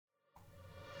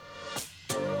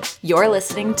You're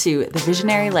listening to the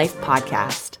Visionary Life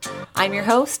Podcast. I'm your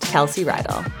host, Kelsey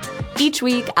Rydell. Each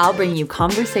week, I'll bring you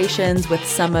conversations with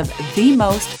some of the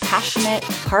most passionate,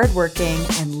 hardworking,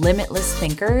 and limitless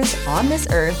thinkers on this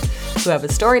earth who have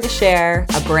a story to share,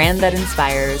 a brand that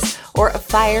inspires, or a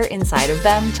fire inside of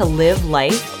them to live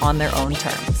life on their own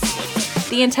terms.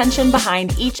 The intention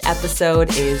behind each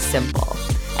episode is simple,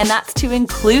 and that's to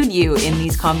include you in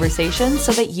these conversations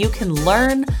so that you can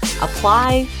learn,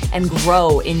 apply, and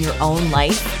grow in your own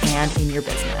life and in your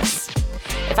business.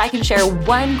 If I can share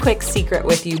one quick secret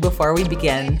with you before we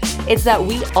begin, it's that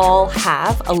we all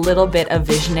have a little bit of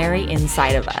visionary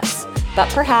inside of us, but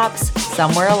perhaps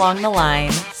somewhere along the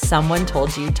line, someone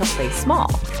told you to play small,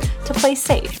 to play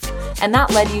safe, and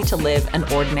that led you to live an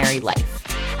ordinary life.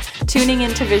 Tuning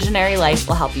into Visionary Life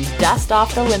will help you dust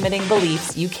off the limiting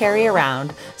beliefs you carry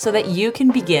around so that you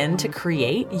can begin to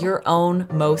create your own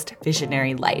most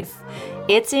visionary life.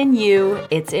 It's in you,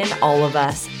 it's in all of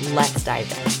us. Let's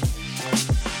dive in.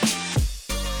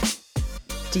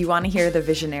 Do you want to hear the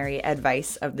visionary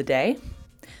advice of the day?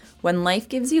 When life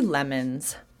gives you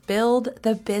lemons, build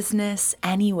the business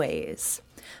anyways.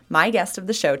 My guest of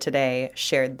the show today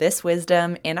shared this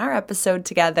wisdom in our episode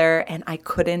together, and I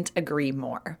couldn't agree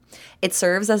more. It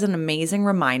serves as an amazing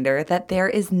reminder that there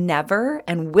is never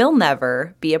and will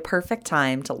never be a perfect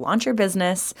time to launch your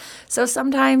business, so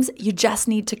sometimes you just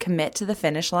need to commit to the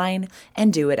finish line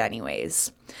and do it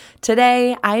anyways.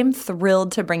 Today, I am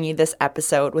thrilled to bring you this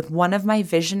episode with one of my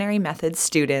Visionary Methods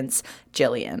students,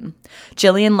 Jillian.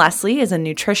 Jillian Leslie is a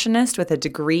nutritionist with a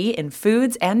degree in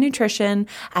foods and nutrition,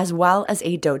 as well as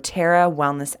a doTERRA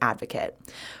wellness advocate.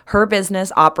 Her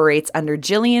business operates under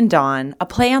Jillian Dawn, a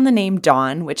play on the name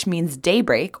Dawn, which means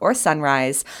daybreak or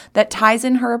sunrise, that ties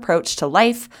in her approach to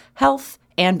life, health,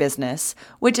 and business,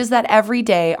 which is that every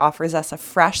day offers us a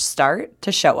fresh start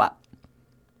to show up.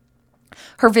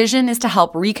 Her vision is to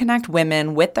help reconnect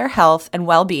women with their health and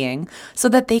well-being so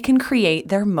that they can create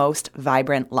their most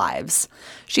vibrant lives.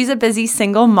 She's a busy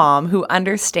single mom who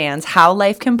understands how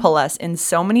life can pull us in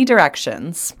so many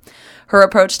directions. Her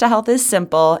approach to health is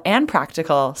simple and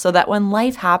practical so that when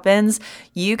life happens,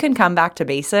 you can come back to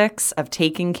basics of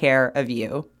taking care of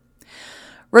you.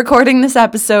 Recording this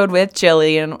episode with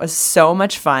Jillian was so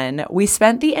much fun. We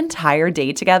spent the entire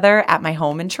day together at my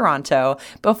home in Toronto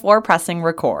before pressing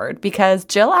record because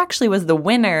Jill actually was the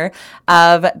winner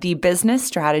of the business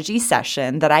strategy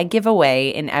session that I give away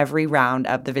in every round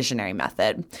of the Visionary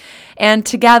Method. And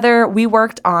together we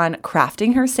worked on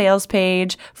crafting her sales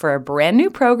page for a brand new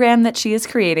program that she is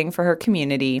creating for her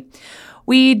community.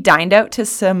 We dined out to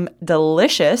some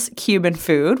delicious Cuban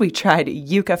food. We tried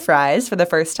yuca fries for the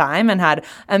first time and had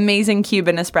amazing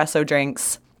Cuban espresso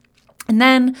drinks. And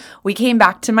then we came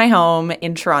back to my home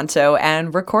in Toronto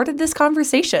and recorded this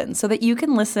conversation so that you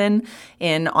can listen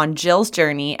in on Jill's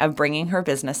journey of bringing her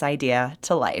business idea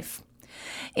to life.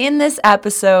 In this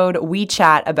episode, we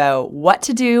chat about what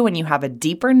to do when you have a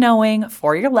deeper knowing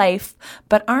for your life,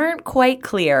 but aren't quite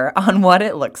clear on what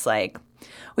it looks like.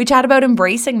 We chat about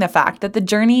embracing the fact that the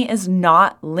journey is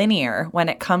not linear when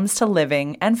it comes to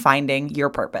living and finding your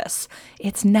purpose.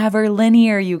 It's never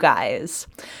linear, you guys.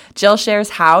 Jill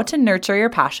shares how to nurture your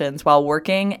passions while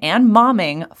working and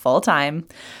momming full-time.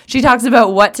 She talks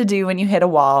about what to do when you hit a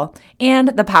wall and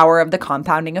the power of the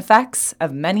compounding effects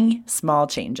of many small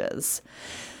changes.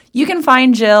 You can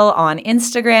find Jill on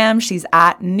Instagram. She's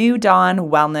at New Dawn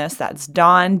Wellness. That's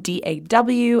Dawn,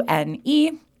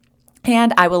 D-A-W-N-E.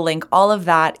 And I will link all of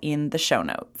that in the show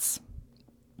notes.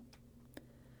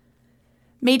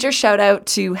 Major shout out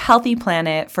to Healthy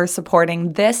Planet for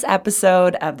supporting this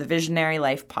episode of the Visionary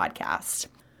Life Podcast.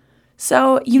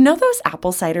 So, you know those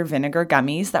apple cider vinegar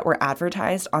gummies that were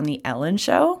advertised on the Ellen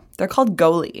Show? They're called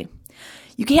Goli.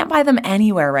 You can't buy them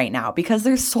anywhere right now because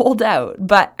they're sold out,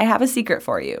 but I have a secret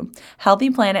for you. Healthy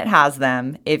Planet has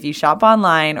them if you shop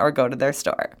online or go to their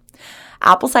store.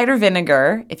 Apple cider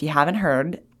vinegar, if you haven't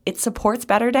heard, it supports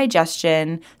better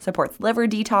digestion, supports liver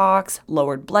detox,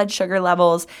 lowered blood sugar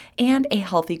levels, and a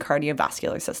healthy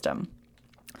cardiovascular system.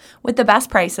 With the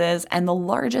best prices and the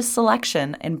largest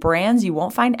selection in brands you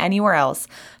won't find anywhere else,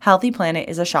 Healthy Planet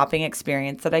is a shopping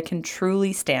experience that I can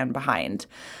truly stand behind.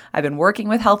 I've been working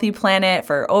with Healthy Planet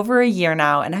for over a year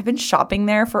now, and I've been shopping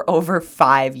there for over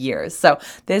 5 years. So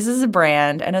this is a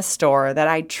brand and a store that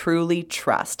I truly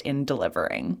trust in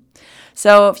delivering.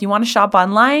 So if you want to shop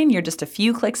online, you're just a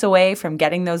few clicks away from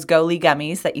getting those Goli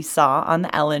gummies that you saw on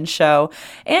the Ellen Show.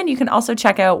 And you can also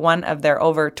check out one of their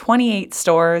over 28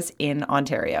 stores in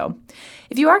Ontario.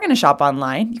 If you are going to shop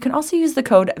online, you can also use the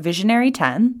code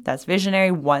Visionary10, that's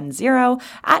Visionary10,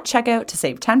 at checkout to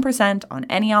save 10% on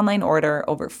any online order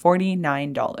over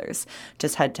 $49.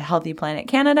 Just head to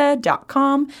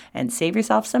healthyplanetcanada.com and save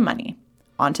yourself some money.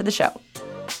 On to the show.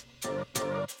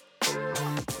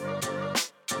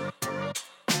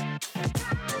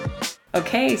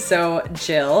 Okay, so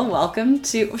Jill, welcome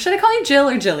to... Should I call you Jill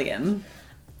or Jillian?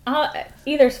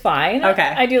 Either's fine. Okay.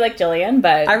 I do like Jillian,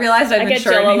 but I realized I've been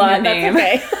shortening Jill a lot. your name.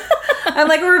 That's okay. I'm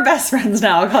like, we're best friends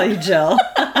now. I'll call you Jill.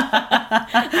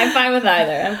 I'm fine with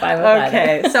either.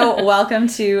 Okay, so welcome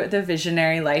to the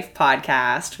Visionary Life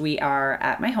podcast. We are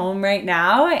at my home right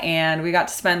now, and we got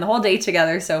to spend the whole day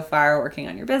together so far working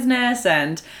on your business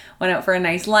and went out for a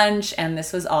nice lunch, and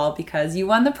this was all because you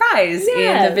won the prize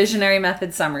in the Visionary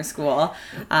Method Summer School.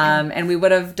 And we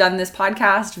would have done this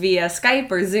podcast via Skype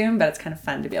or Zoom, but it's kind of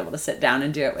fun to be able to sit down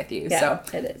and do it with you. Yeah,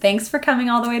 so it is. Thanks for coming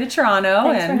all the way to Toronto.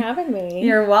 Thanks for having me.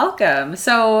 You're welcome.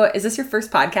 So is this your first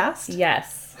podcast?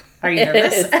 Yes. Are you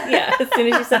nervous? It is. Yeah. As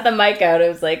soon as you set the mic out, it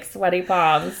was like sweaty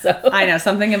palms. So I know,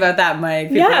 something about that mic.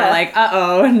 People are like,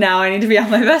 uh-oh, now I need to be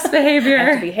on my best behavior. I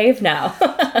have to behave now.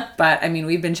 But, I mean,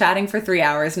 we've been chatting for 3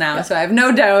 hours now, so I have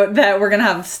no doubt that we're going to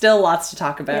have still lots to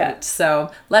talk about. Yeah.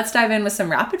 So let's dive in with some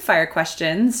rapid fire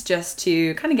questions just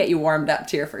to kind of get you warmed up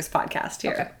to your first podcast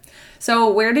here. Okay.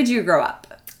 So where did you grow up?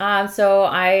 So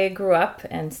I grew up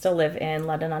and still live in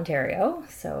London, Ontario.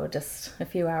 So just a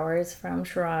few hours from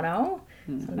Toronto.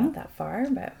 So not that far,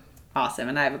 but... Awesome.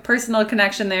 And I have a personal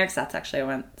connection there because that's actually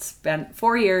I spent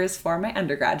 4 years for my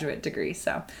undergraduate degree.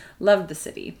 So loved the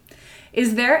city.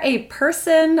 Is there a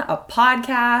person, a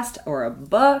podcast, or a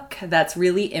book that's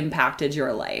really impacted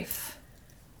your life?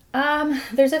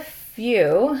 There's a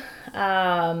few.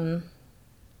 A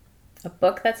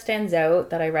book that stands out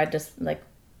that I read just like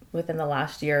within the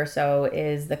last year or so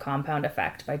is The Compound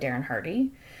Effect by Darren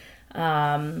Hardy.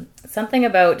 Something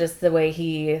about just the way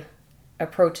he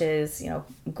approaches,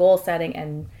 goal setting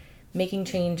and making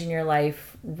change in your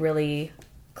life really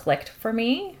clicked for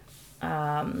me.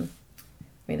 I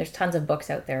mean, there's tons of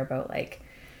books out there about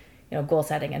goal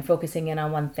setting and focusing in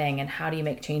on one thing and how do you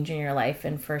make change in your life.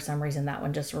 And for some reason, that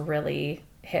one just really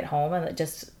hit home, and it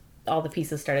just all the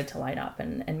pieces started to line up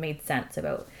and made sense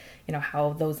about,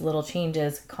 how those little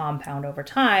changes compound over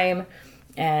time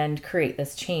and create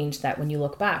this change that when you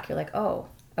look back, you're like, oh,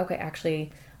 okay, actually,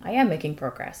 I am making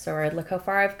progress, or look how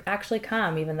far I've actually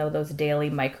come, even though those daily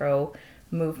micro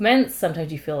movements,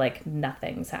 sometimes you feel like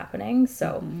nothing's happening.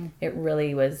 So it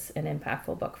really was an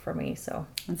impactful book for me. So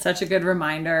it's such a good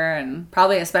reminder, and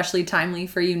probably especially timely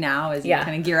for you now as you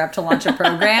kind of gear up to launch a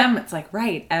program. It's like,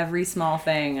 right, every small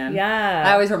thing. And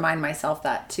I always remind myself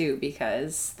that too,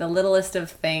 because the littlest of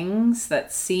things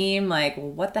that seem like, well,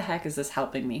 what the heck is this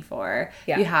helping me for?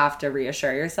 You have to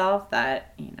reassure yourself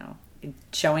that,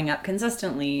 showing up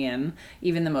consistently and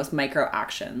even the most micro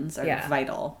actions are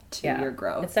vital to your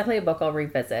growth. It's definitely a book I'll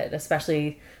revisit,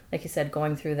 especially like you said,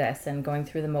 going through this and going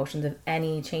through the motions of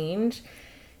any change.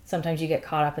 Sometimes you get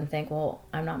caught up and think, well,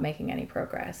 I'm not making any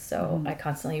progress. So I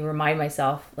constantly remind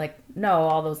myself, like, no,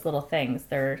 all those little things,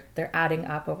 they're adding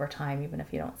up over time, even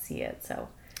if you don't see it.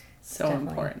 So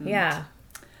important. Yeah.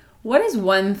 What is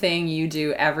one thing you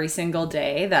do every single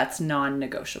day that's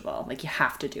non-negotiable? Like you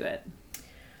have to do it.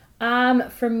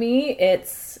 For me,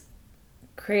 it's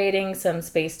creating some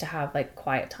space to have like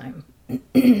quiet time.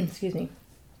 Excuse me.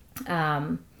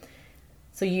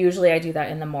 So usually I do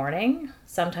that in the morning.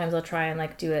 Sometimes I'll try and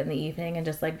like do it in the evening and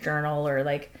just like journal or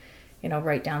like,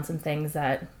 write down some things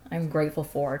that I'm grateful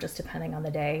for, just depending on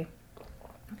the day,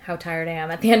 how tired I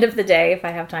am at the end of the day, if I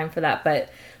have time for that.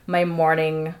 But my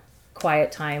morning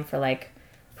quiet time for like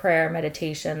prayer,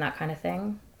 meditation, that kind of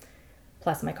thing,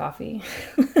 plus my coffee.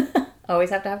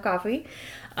 Always have to have coffee,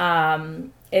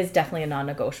 is definitely a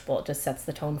non-negotiable. It just sets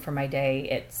the tone for my day.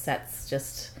 It sets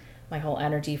just my whole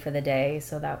energy for the day,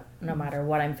 so that no matter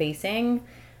what I'm facing,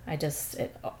 it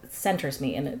centers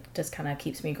me, and it just kind of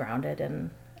keeps me grounded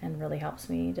and really helps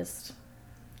me just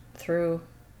through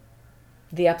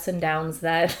the ups and downs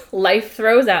that life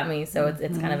throws at me. So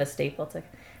it's kind of a staple, to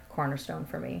cornerstone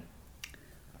for me.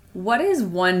 What is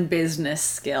one business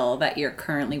skill that you're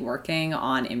currently working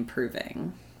on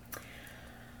improving?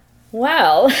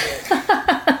 Well,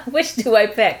 which do I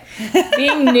pick?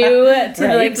 Being new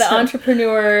to like the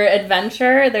entrepreneur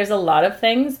adventure, there's a lot of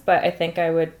things, but I think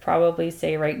I would probably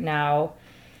say right now,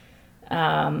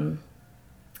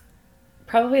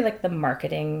 probably like the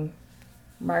marketing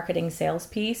sales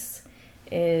piece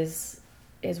is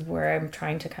is where I'm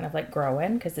trying to kind of like grow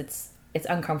in, because it's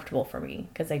uncomfortable for me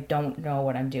because I don't know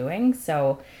what I'm doing.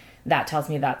 So that tells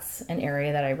me that's an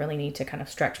area that I really need to kind of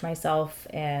stretch myself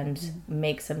and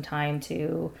make some time to,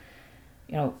 you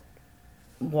know,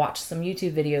 watch some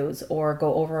YouTube videos or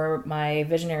go over my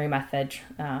visionary method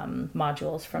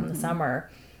modules from the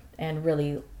summer and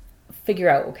really figure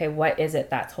out, okay, what is it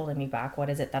that's holding me back?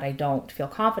 What is it that I don't feel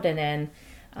confident in?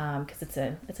 Because it's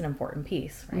an important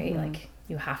piece, right? Like,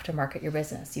 you have to market your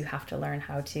business. You have to learn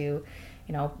how to,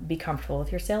 you know, be comfortable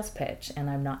with your sales pitch. And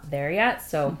I'm not there yet.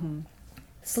 So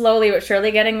slowly but surely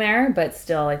getting there, but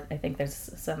still I think there's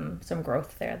some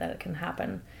growth there that it can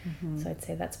happen. So I'd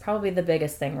say that's probably the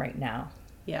biggest thing right now.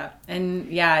 Yeah.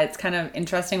 And yeah, it's kind of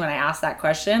interesting when I ask that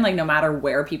question, like no matter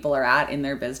where people are at in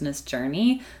their business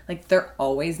journey, like they're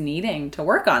always needing to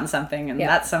work on something. And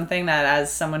that's something that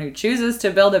as someone who chooses to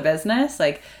build a business,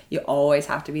 like you always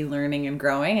have to be learning and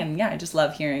growing. And yeah, I just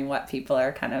love hearing what people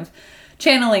are kind of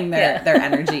channeling their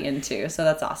energy into. So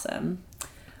that's awesome.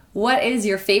 What is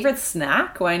your favorite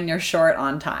snack when you're short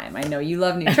on time? I know you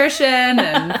love nutrition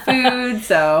and food,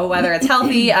 so whether it's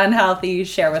healthy, unhealthy,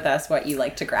 share with us what you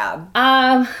like to grab.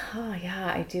 Oh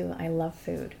yeah, I do. I love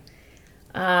food.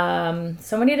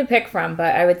 So many to pick from,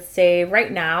 but I would say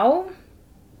right now,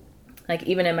 like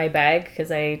even in my bag, because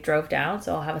I drove down,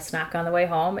 so I'll have a snack on the way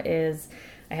home, is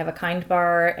I have a Kind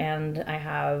bar and I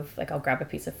have, like, I'll grab a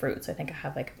piece of fruit. So I think I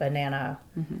have like a banana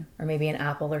or maybe an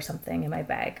apple or something in my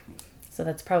bag. So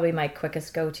that's probably my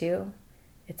quickest go-to.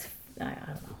 I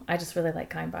don't know. I just really like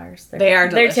Kind bars. They are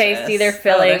delicious. They're tasty. They're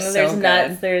filling. They're so there's good.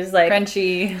 nuts. There's like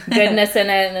crunchy goodness in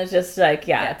it, and it's just like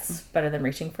it's better than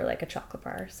reaching for like a chocolate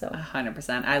bar. So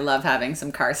 100%. I love having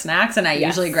some car snacks, and I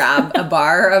usually grab a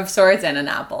bar of sorts and an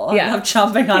apple. I love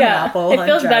chomping on an apple. It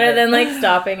feels better than like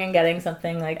stopping and getting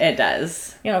something like it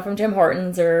does. You know, from Tim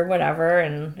Hortons or whatever,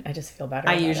 and I just feel better.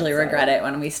 I usually regret it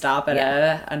when we stop at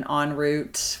an en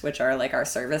route, which are like our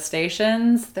service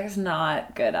stations. There's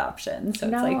not good options, so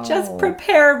it's like just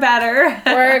prepare better.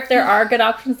 Or if there are good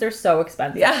options, they're so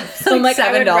expensive. Yeah, so like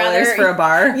 $7 for a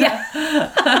bar. Yeah,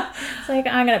 it's like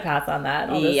I'm gonna pass on that.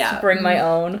 I'll just bring my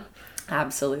own.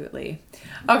 Absolutely.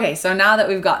 Okay, so now that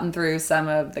we've gotten through some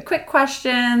of the quick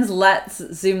questions, let's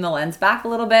zoom the lens back a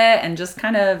little bit and just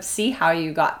kind of see how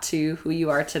you got to who you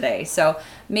are today. So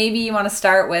maybe you want to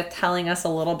start with telling us a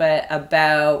little bit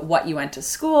about what you went to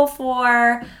school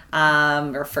for,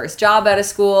 your first job out of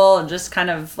school, and just kind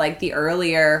of like the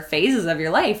earlier phases of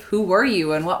your life. Who were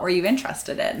you and what were you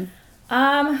interested in?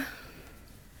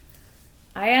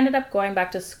 I ended up going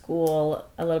back to school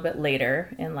a little bit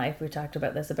later in life. We talked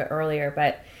about this a bit earlier,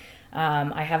 but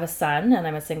I have a son and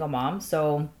I'm a single mom.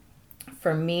 So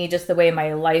for me, just the way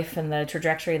my life and the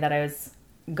trajectory that I was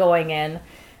going in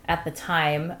at the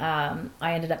time,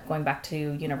 I ended up going back to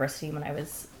university when I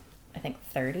was, I think,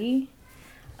 30.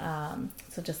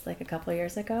 So just like a couple of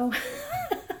years ago.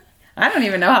 I don't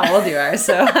even know how old you are,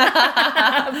 so.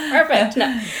 Perfect.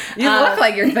 No. You look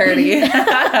like you're 30.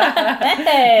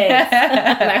 Hey,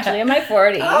 I'm actually in my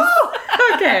 40s. Oh,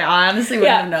 okay. I honestly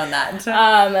wouldn't have known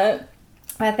that.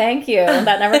 Thank you.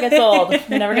 That never gets old.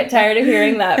 I never get tired of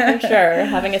hearing that, for sure.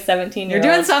 Having a 17-year-old. You're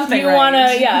doing something you right. want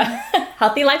to,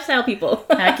 healthy lifestyle, people.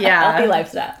 Heck yeah. Healthy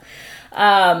lifestyle.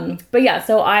 But yeah,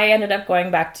 so I ended up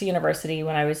going back to university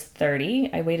when I was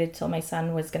 30. I waited till my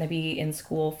son was going to be in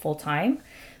school full time.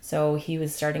 So he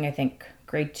was starting, I think,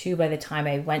 grade 2 by the time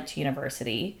I went to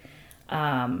university.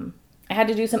 I had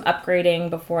to do some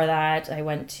upgrading before that. I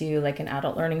went to like an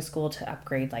adult learning school to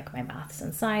upgrade like my maths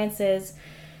and sciences.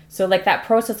 So like that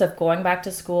process of going back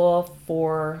to school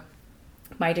for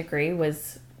my degree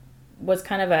was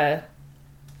kind of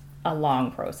a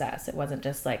long process. It wasn't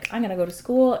just like, I'm going to go to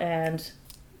school and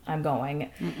I'm going.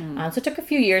 So it took a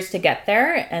few years to get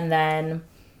there. And then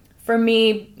for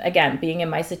me, again, being in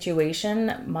my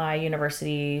situation, my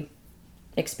university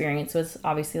experience was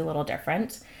obviously a little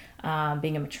different.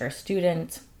 Being a mature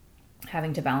student,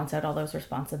 having to balance out all those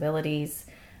responsibilities.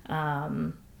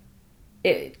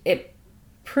 It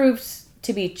proved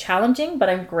to be challenging, but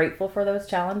I'm grateful for those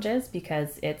challenges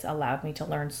because it's allowed me to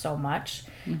learn so much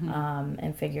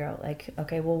and figure out like,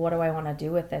 okay, well, what do I want to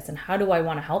do with this? And how do I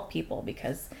want to help people?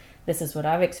 Because this is what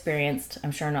I've experienced.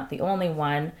 I'm sure not the only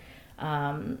one.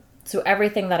 So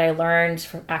everything that I learned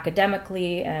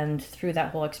academically and through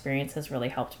that whole experience has really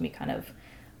helped me kind of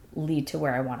lead to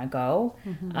where I want to go.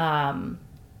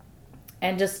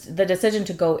 And just the decision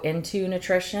to go into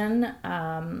nutrition,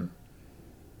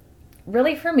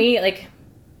 really for me, like,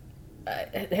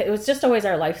 it was just always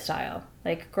our lifestyle.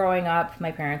 Like growing up,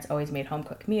 my parents always made home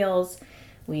cooked meals.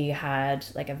 We had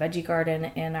like a veggie garden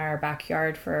in our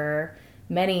backyard for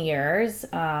many years.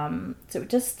 So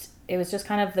it was just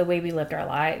kind of the way we lived our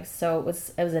lives. So it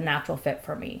was a natural fit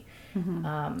for me.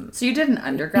 So you did an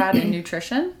undergrad in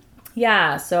nutrition?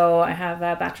 Yeah, so I have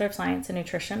a Bachelor of Science in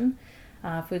Nutrition,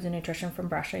 Foods and Nutrition from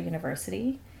Brescia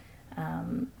University.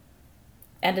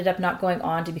 Ended up not going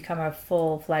on to become a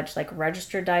full-fledged like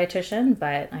registered dietitian,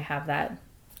 but I have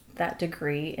that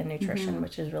degree in nutrition,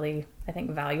 which is really, I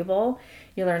think, valuable.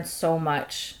 You learn so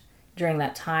much during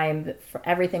that time, for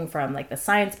everything from like the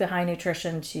science behind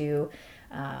nutrition to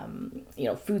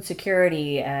food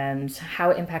security and how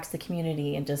it impacts the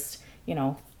community, and just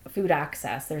food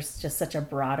access. There's just such a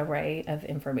broad array of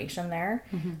information there.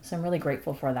 So I'm really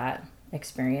grateful for that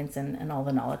experience and all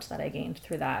the knowledge that I gained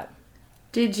through that.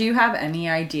 Did you have any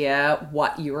idea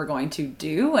what you were going to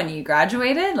do when you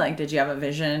graduated? Like, did you have a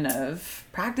vision of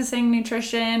practicing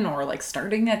nutrition or like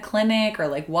starting a clinic, or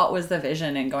like what was the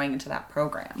vision in going into that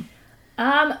program?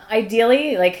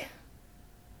 Ideally, like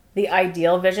the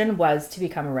ideal vision was to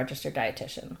become a registered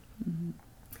dietitian.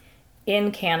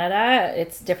 In Canada,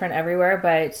 it's different everywhere,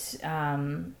 but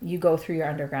you go through your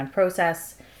undergrad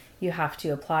process. You have to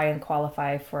apply and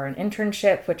qualify for an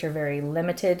internship, which are very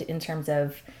limited in terms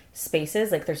of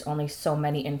spaces. Like there's only so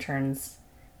many interns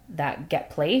that get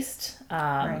placed.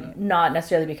 Right. Not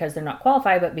necessarily because they're not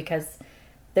qualified, but because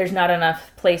there's not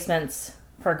enough placements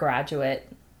per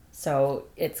graduate. So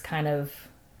it's kind of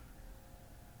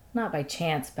not by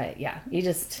chance, but yeah,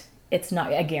 it's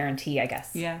not a guarantee, I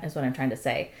guess, is what I'm trying to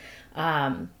say.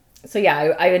 So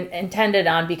yeah, I intended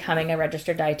on becoming a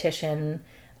registered dietitian,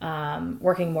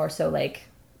 working more so like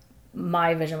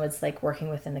my vision was like working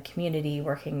within the community,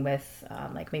 working with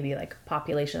like maybe like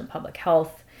population and public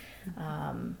health.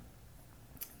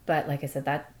 But like I said,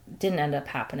 that didn't end up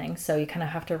happening. So you kind of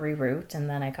have to reroute. And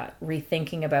then I got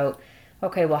rethinking about,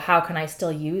 okay, well, how can I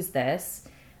still use this?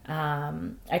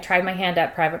 I tried my hand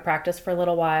at private practice for a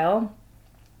little while,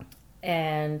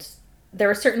 and there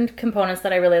were certain components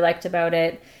that I really liked about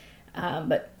it.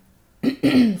 But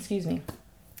excuse me,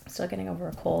 still getting over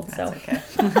a cold. That's so okay.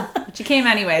 But you came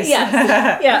anyways.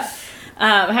 Yeah.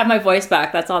 I have my voice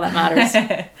back. That's all that matters.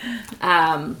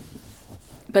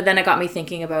 But then it got me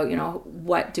thinking about,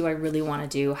 what do I really want to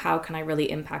do? How can I really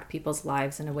impact people's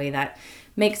lives in a way that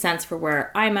makes sense for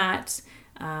where I'm at,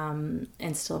 and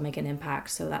still make an impact?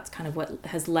 So that's kind of what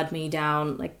has led me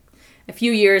down like a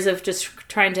few years of just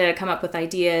trying to come up with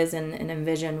ideas and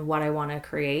envision what I want to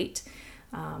create,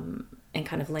 and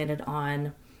kind of landed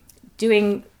on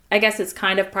doing, I guess it's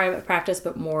kind of private practice,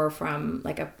 but more from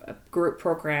like a group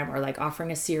program, or like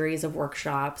offering a series of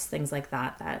workshops, things like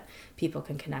that people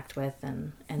can connect with,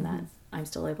 and that I'm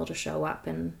still able to show up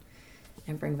and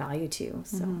bring value to.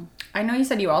 So I know you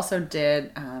said you also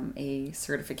did a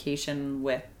certification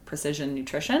with Precision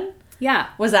Nutrition. Yeah.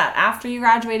 Was that after you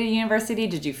graduated university?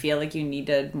 Did you feel like you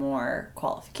needed more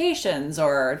qualifications,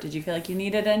 or did you feel like you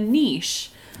needed a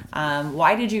niche?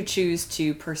 Why did you choose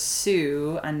to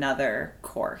pursue another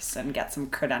course and get some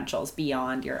credentials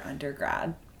beyond your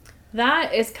undergrad?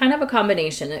 That is kind of a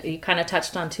combination. You kind of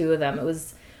touched on two of them. It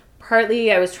was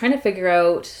partly I was trying to figure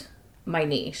out my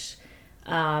niche,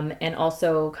 and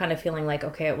also kind of feeling like,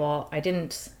 okay, well, I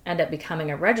didn't end up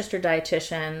becoming a registered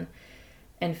dietitian,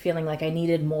 and feeling like I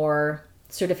needed more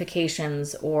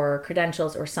certifications or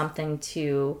credentials or something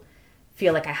to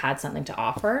feel like I had something to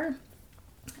offer,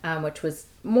 which was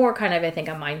more kind of, I think,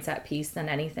 a mindset piece than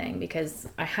anything, because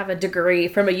I have a degree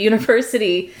from a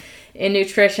university in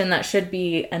nutrition that should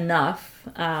be enough.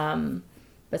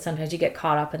 But sometimes you get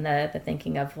caught up in the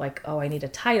thinking of like, oh, I need a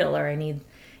title, or I need,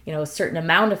 a certain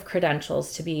amount of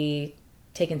credentials to be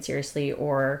taken seriously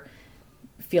or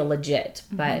feel legit.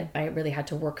 But I really had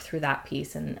to work through that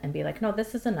piece and be like, no,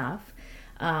 this is enough.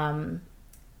 And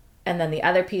then the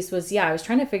other piece was, I was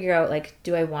trying to figure out, like,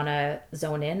 do I want to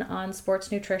zone in on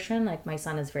sports nutrition? Like, my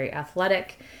son is very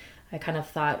athletic. I kind of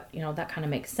thought, that kind of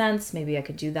makes sense. Maybe I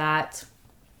could do that.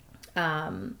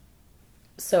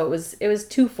 So it was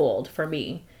twofold for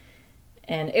me.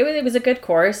 And it was a good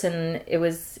course, and it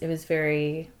was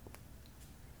very,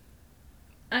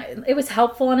 it was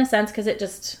helpful in a sense, because it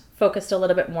just focused a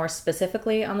little bit more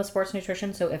specifically on the sports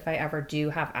nutrition. So if I ever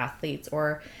do have athletes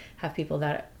or have people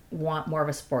that want more of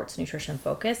a sports nutrition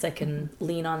focus, I can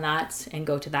lean on that and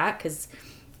go to that, because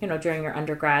during your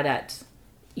undergrad at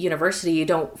university, you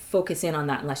don't focus in on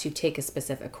that unless you take a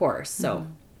specific course. So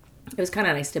it was kind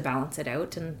of nice to balance it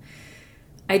out. And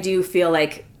I do feel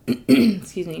like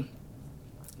excuse me,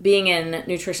 being in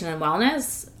nutrition and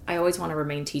wellness, I always want to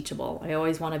remain teachable. I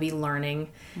always want to be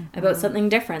learning about something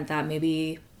different that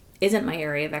maybe isn't my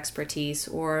area of expertise,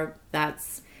 or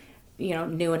that's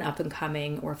new and up and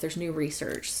coming, or if there's new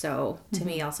research. So to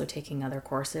me, also taking other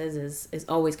courses is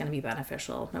always going to be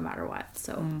beneficial no matter what.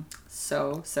 So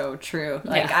so true.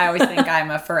 Like I always think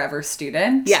I'm a forever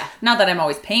student. Yeah. Not that I'm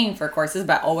always paying for courses,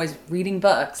 but always reading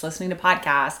books, listening to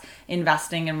podcasts,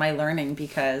 investing in my learning,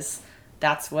 because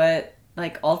that's what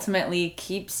like ultimately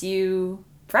keeps you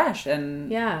fresh,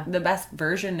 and the best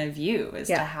version of you is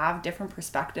to have different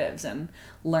perspectives and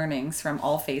learnings from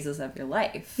all phases of your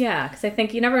life. Yeah, because I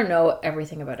think you never know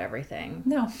everything about everything.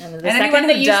 No. And the second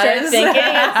that you start thinking,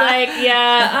 it's like,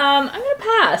 I'm going to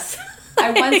pass.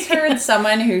 I once heard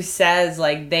someone who says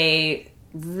like they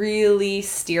really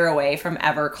steer away from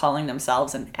ever calling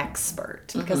themselves an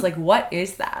expert, because like what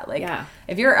is that? Like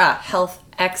if you're a health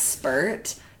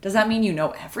expert, does that mean you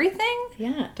know everything?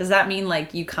 Yeah. Does that mean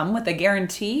like you come with a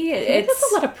guarantee?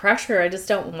 It's a lot of pressure I just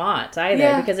don't want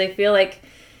either, because I feel like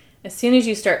as soon as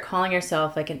you start calling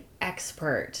yourself like an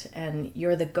expert and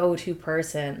you're the go-to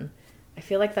person, I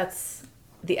feel like that's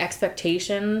the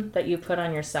expectation that you put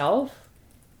on yourself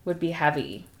would be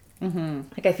heavy.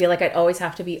 Like I feel like I'd always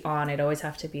have to be on. I'd always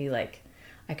have to be like,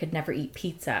 I could never eat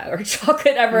pizza or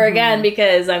chocolate ever again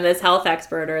because I'm this health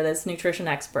expert or this nutrition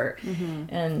expert.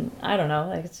 And I don't know,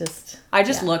 like it's just... I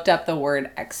just looked up the word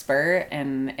expert,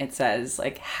 and it says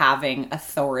like having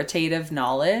authoritative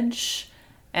knowledge.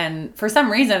 And for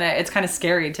some reason, it's kind of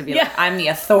scary to be like, I'm the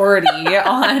authority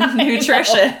on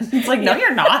nutrition. It's like, no,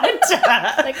 you're not.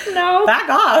 Like, no. Back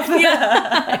off.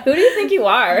 Who do you think you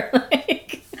are?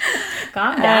 Like,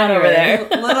 calm down over there.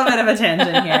 A little bit of a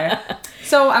tangent here.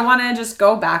 So I want to just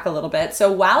go back a little bit.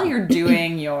 So while you're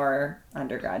doing your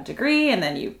undergrad degree and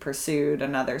then you pursued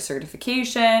another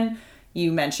certification,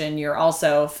 you mentioned you're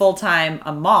also full-time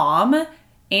a mom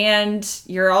and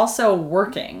you're also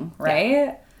working, right?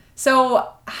 Yeah. So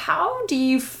how do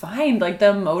you find like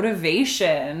the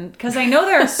motivation? Because I know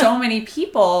there are so many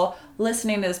people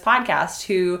listening to this podcast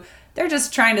who they're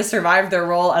just trying to survive their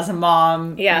role as a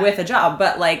mom with a job,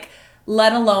 but like,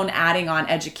 let alone adding on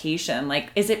education.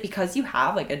 Like, is it because you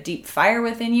have like a deep fire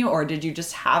within you, or did you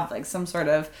just have like some sort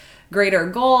of greater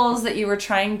goals that you were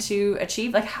trying to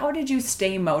achieve? Like, how did you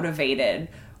stay motivated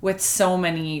with so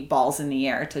many balls in the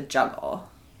air to juggle?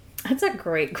 That's a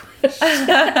great question.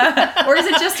 Or is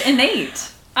it just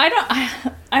innate? I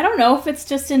don't know if it's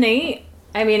just innate.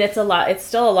 I mean, it's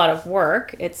still a lot of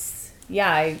work.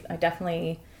 I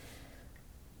definitely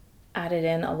added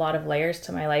in a lot of layers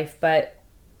to my life, but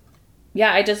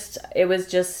yeah, it was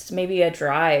just maybe a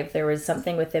drive. There was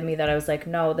something within me that I was like,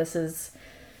 no, this is,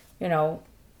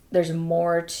 there's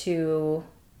more to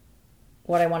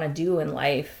what I want to do in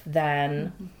life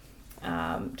than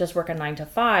just work a 9 to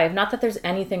 5. Not that there's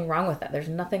anything wrong with that. There's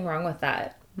nothing wrong with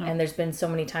that. No. And there's been so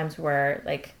many times where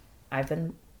like I've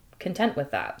been content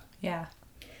with that. Yeah.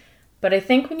 But I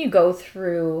think when you go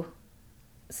through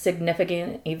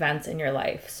significant events in your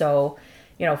life, so,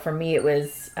 for me it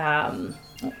was,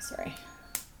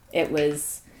 it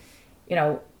was,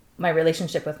 my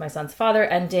relationship with my son's father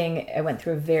ending. I went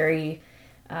through a very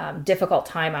difficult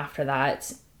time after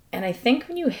that. And I think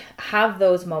when you have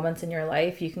those moments in your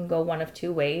life, you can go one of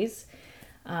two ways.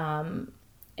 And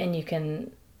you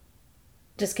can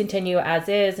just continue as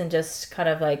is and just kind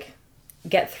of like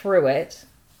get through it.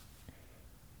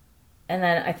 And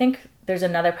then I think there's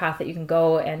another path that you can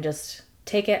go and just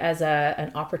take it as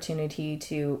an opportunity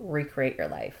to recreate your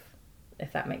life,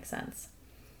 if that makes sense.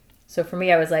 So for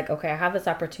me, I was like, okay, I have this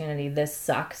opportunity. This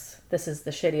sucks. This is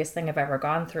the shittiest thing I've ever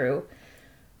gone through.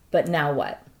 But now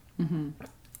what? Mm-hmm.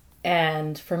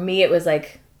 And for me, it was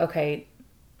like, okay,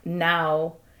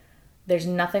 now there's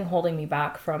nothing holding me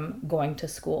back from going to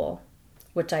school,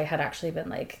 which I had actually been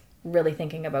like really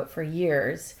thinking about for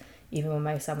years. Even when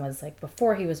my son was like,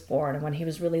 before he was born and when he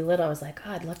was really little, I was like,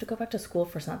 God, I'd love to go back to school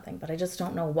for something, but I just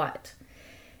don't know what.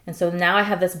 And so now I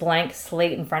have this blank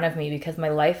slate in front of me because my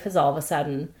life is all of a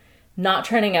sudden not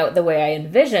turning out the way I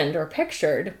envisioned or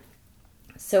pictured.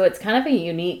 So it's kind of a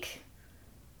unique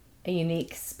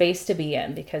space to be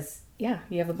in because, you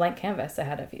have a blank canvas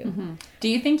ahead of you. Mm-hmm. Do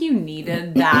you think you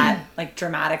needed that like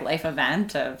dramatic life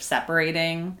event of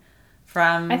separating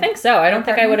from... I think so. I don't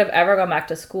think I would have ever gone back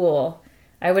to school.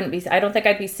 I don't think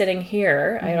I'd be sitting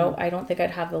here. Mm-hmm. I don't think I'd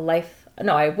have the life.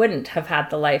 No, I wouldn't have had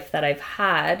the life that I've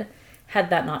had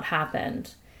that not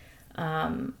happened.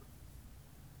 And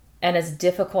as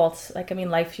difficult,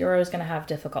 life, you're always going to have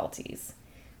difficulties.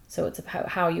 So it's about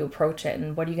how you approach it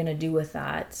and what are you going to do with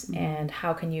that? Mm-hmm. And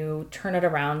how can you turn it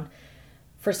around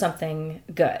for something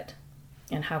good?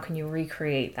 And how can you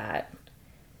recreate that?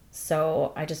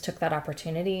 So I just took that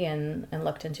opportunity and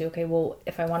looked into, okay, well,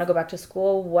 if I want to go back to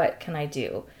school, what can I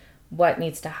do? What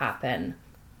needs to happen?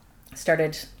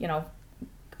 Started,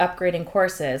 upgrading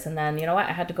courses. And then, you know what?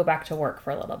 I had to go back to work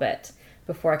for a little bit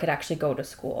before I could actually go to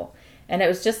school. And it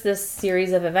was just this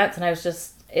series of events. And I was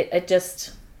just, it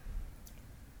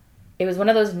was one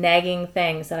of those nagging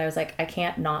things that I was like, I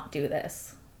can't not do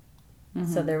this.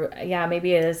 Mm-hmm.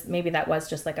 So maybe that was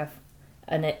just like a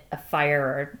fire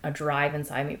or a drive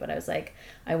inside me. But I was like,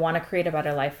 I want to create a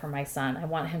better life for my son. I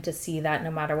want him to see that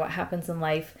no matter what happens in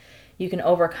life, you can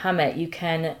overcome it. You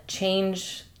can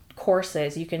change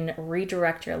courses. You can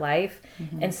redirect your life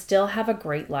and still have a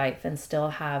great life and still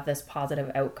have this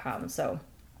positive outcome. So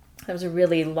that was a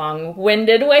really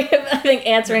long-winded way of, I think,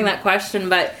 answering that question.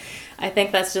 But I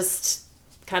think that's just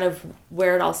kind of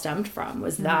where it all stemmed from,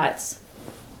 was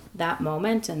that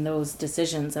moment and those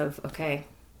decisions of, okay,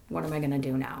 what am I going to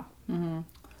do now? Mm-hmm.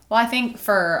 Well, I think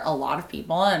for a lot of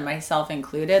people, and myself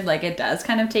included, like, it does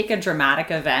kind of take a dramatic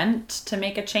event to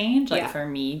make a change. Like, for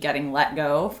me, getting let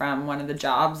go from one of the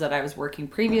jobs that I was working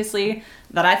previously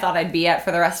that I thought I'd be at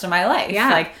for the rest of my life.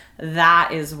 Yeah. Like,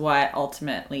 that is what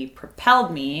ultimately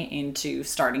propelled me into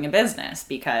starting a business,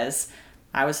 because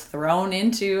I was thrown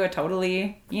into a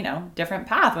totally, different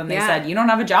path when they said, you don't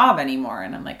have a job anymore.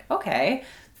 And I'm like, okay,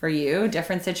 for you,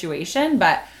 different situation.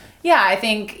 But yeah, I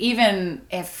think even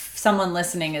if someone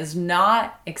listening is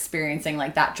not experiencing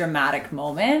like that dramatic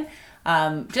moment,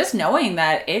 just knowing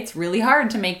that it's really hard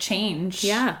to make change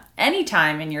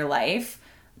anytime in your life,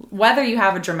 whether you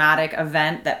have a dramatic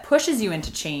event that pushes you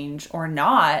into change or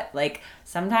not, like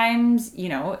sometimes,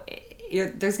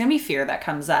 there's going to be fear that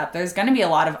comes up. There's going to be a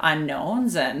lot of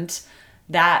unknowns, and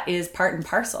that is part and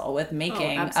parcel with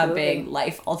making a big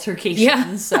life altercation.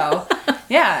 Yeah. So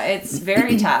yeah, it's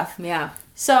very tough. Yeah.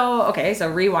 So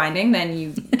rewinding, then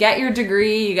you get your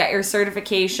degree, you get your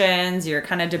certifications, you're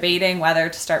kind of debating whether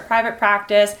to start private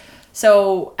practice.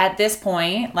 So at this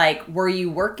point, like, were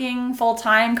you working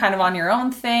full-time kind of on your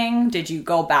own thing? Did you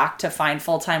go back to find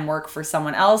full-time work for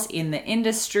someone else in the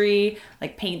industry?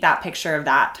 Like, paint that picture of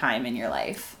that time in your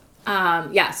life.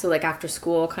 So like after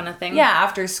school kind of thing? Yeah,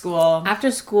 after school. After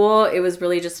school, it was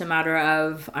really just a matter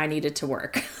of I needed to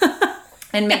work.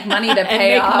 And make money to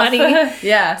pay off. Money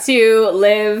to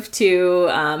live,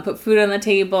 to put food on the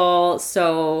table.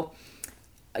 So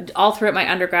all throughout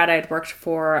my undergrad, I had worked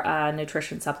for a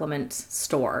nutrition supplement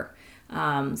store.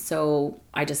 So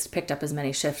I just picked up as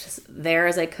many shifts there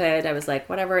as I could. I was like,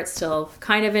 whatever, it's still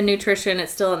kind of in nutrition.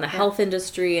 It's still in the health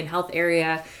industry and health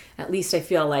area. At least I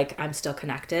feel like I'm still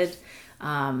connected.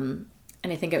 And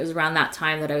I think it was around that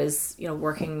time that I was,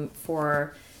 working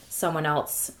for someone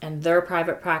else and their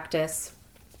private practice,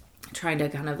 trying to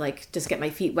kind of like just get my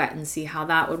feet wet and see how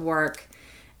that would work.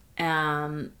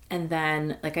 And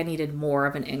then like I needed more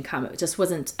of an income. It just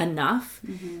wasn't enough.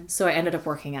 Mm-hmm. So I ended up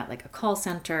working at like a call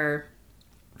center.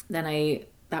 Then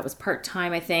that was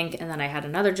part-time, I think. And then I had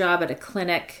another job at a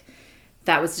clinic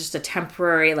that was just a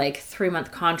temporary like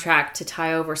 3-month contract to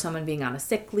tie over someone being on a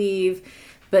sick leave.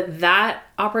 But that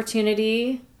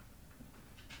opportunity,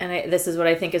 and this is what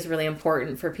I think is really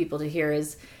important for people to hear,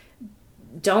 is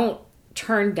don't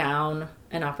turn down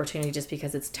an opportunity just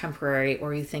because it's temporary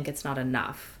or you think it's not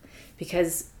enough.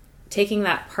 Because taking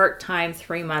that part-time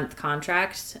 3-month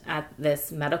contract at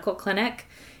this medical clinic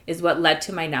is what led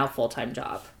to my now full-time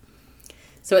job.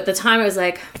 So at the time I was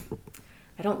like,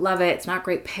 I don't love it. It's not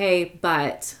great pay,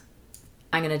 but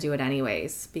I'm going to do it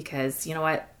anyways because you know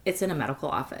what? It's in a medical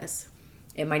office.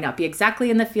 It might not be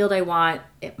exactly in the field I want.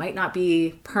 It might not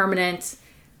be permanent,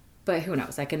 but who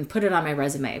knows? I can put it on my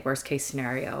resume, worst case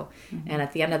scenario. Mm-hmm. And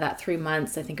at the end of that 3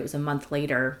 months, I think it was a month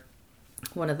later,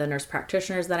 one of the nurse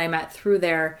practitioners that I met through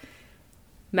there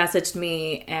messaged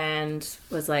me and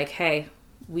was like, hey,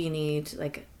 we need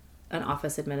like an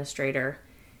office administrator.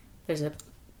 There's a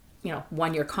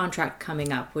 1-year contract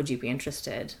coming up. Would you be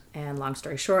interested? And long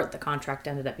story short, the contract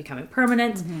ended up becoming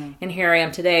permanent. Mm-hmm. And here I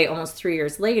am today, almost 3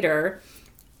 years later.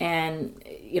 And,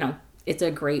 it's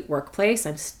a great workplace.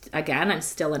 I'm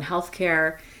still in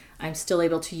healthcare. I'm still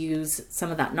able to use some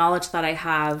of that knowledge that I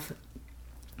have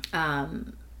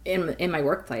in my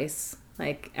workplace,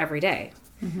 like every day.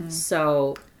 Mm-hmm.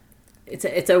 So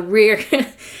it's a weird,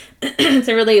 it's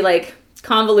a really like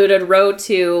convoluted road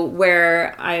to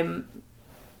where I'm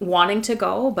wanting to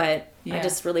go, but I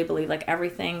just really believe like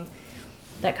everything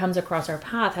that comes across our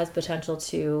path has potential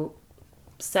to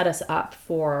set us up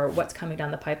for what's coming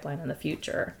down the pipeline in the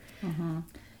future. Mm-hmm.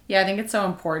 Yeah, I think it's so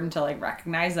important to like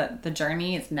recognize that the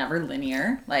journey is never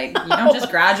linear. Like you don't just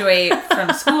graduate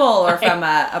from school or from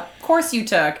a course you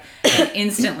took and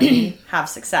instantly have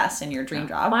success in your dream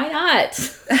job. Why not?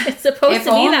 It's supposed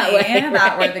to be that way. If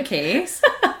that were the case.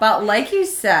 But like you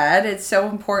said, it's so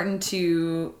important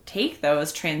to take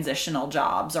those transitional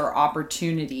jobs or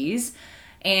opportunities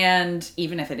And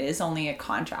even if it is only a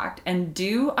contract, and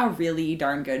do a really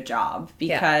darn good job,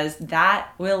 because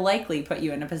that will likely put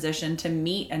you in a position to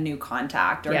meet a new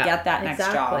contact or get that next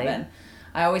job. And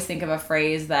I always think of a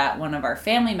phrase that one of our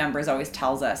family members always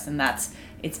tells us, and that's,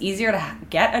 it's easier to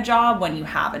get a job when you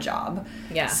have a job.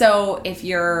 Yeah. So if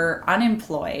you're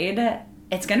unemployed,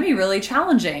 it's going to be really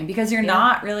challenging because you're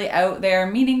not really out there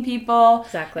meeting people.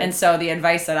 Exactly. And so the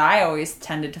advice that I always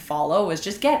tended to follow was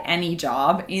just get any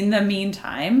job in the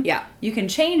meantime. Yeah. You can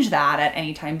change that at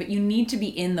any time, but you need to be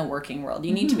in the working world.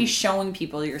 You need to be showing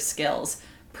people your skills,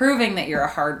 proving that you're a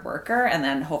hard worker, and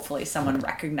then hopefully someone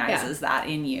recognizes that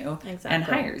in you and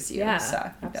hires you. Yeah, so I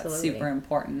think that's super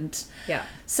important. Yeah.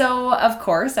 So, of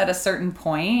course, at a certain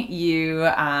point, you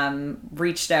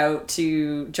reached out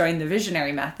to join the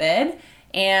Visionary Method.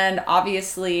 And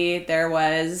obviously there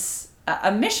was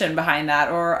a mission behind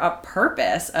that, or a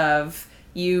purpose of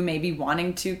you maybe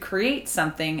wanting to create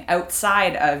something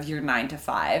outside of your 9 to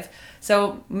 5.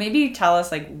 So maybe tell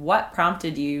us, like, what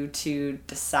prompted you to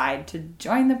decide to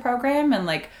join the program, and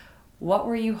like, what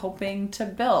were you hoping to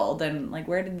build, and like,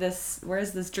 where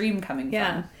is this dream coming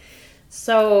from?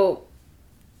 So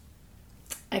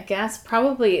I guess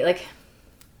probably, like,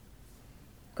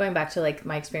 going back to like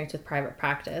my experience with private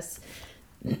practice,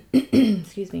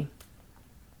 excuse me.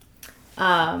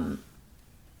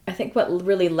 I think what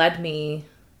really led me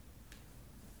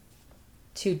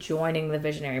to joining the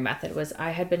Visionary Method was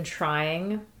I had been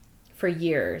trying for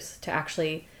years to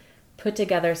actually put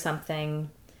together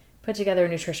a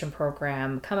nutrition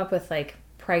program, come up with like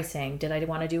pricing. Did I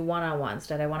want to do one-on-ones?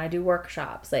 Did I want to do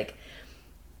workshops? Like,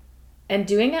 and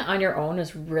doing it on your own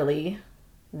is really,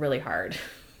 really hard.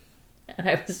 And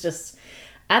I was just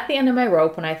at the end of my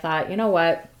rope when I thought, you know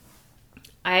what,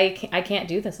 I can't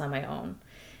do this on my own.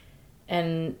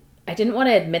 And I didn't want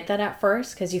to admit that at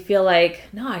first, because you feel like,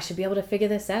 no, I should be able to figure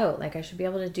this out. Like, I should be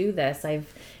able to do this.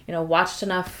 I've, watched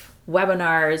enough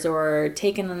webinars or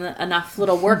taken enough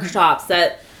little workshops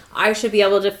that I should be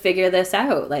able to figure this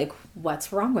out. Like,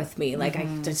 what's wrong with me? Like, I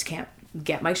just can't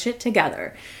get my shit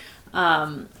together.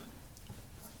 And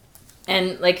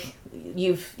like,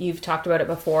 you've talked about it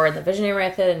before in the Visionary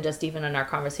Method, and just even in our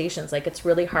conversations, like, it's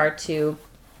really hard to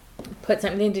put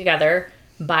something together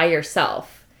by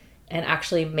yourself and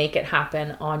actually make it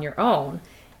happen on your own.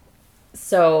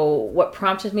 So what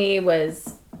prompted me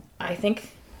was, I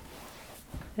think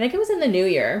it was in the new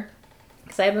year,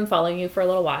 because I had been following you for a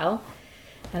little while,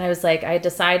 and I was like, I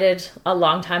decided a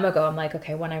long time ago, I'm like,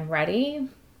 okay, when I'm ready,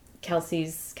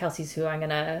 Kelsey's who I'm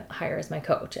gonna hire as my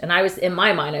coach. And I was, in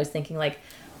my mind, I was thinking like,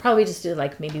 probably just do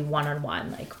like maybe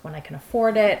one-on-one, like when I can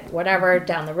afford it, whatever,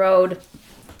 down the road.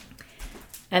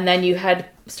 And then you had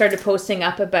started posting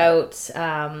up about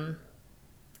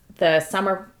the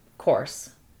summer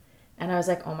course. And I was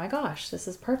like, oh my gosh, this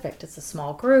is perfect. It's a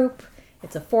small group.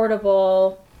 It's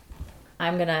affordable.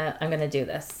 I'm gonna do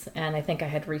this. And I think I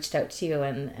had reached out to you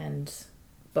and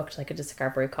booked like a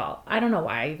discovery call. I don't know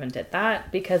why I even did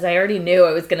that, because I already knew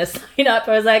I was gonna sign up.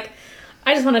 I was like,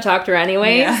 I just want to talk to her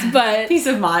anyways, but peace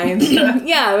of mind.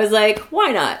 Yeah, I was like,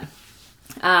 why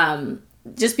not?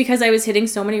 Just because I was hitting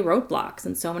so many roadblocks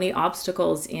and so many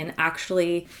obstacles in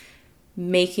actually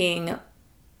making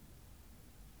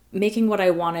what I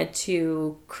wanted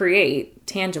to create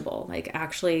tangible, like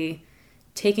actually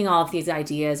taking all of these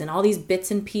ideas and all these bits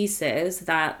and pieces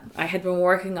that I had been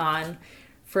working on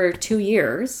for 2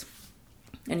 years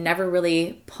and never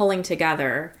really pulling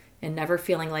together and never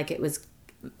feeling like it was,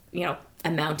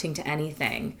 amounting to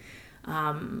anything.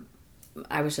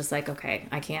 I was just like, okay,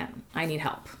 I need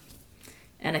help.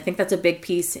 And I think that's a big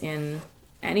piece in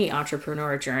any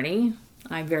entrepreneur journey.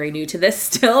 I'm very new to this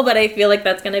still, but I feel like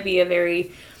that's going to be a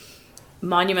very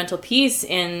monumental piece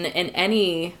in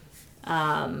any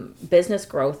business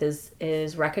growth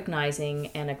is recognizing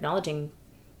and acknowledging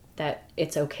that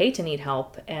it's okay to need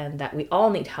help, and that we all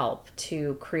need help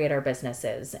to create our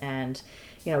businesses and,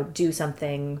 do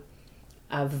something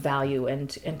of value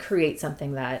and create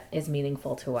something that is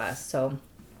meaningful to us. So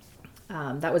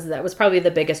that was probably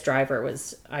the biggest driver.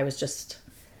 Was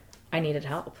I needed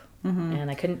help,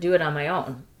 and I couldn't do it on my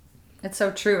own. It's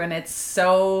so true, and it's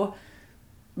so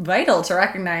vital to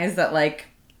recognize that, like,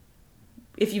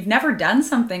 if you've never done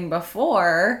something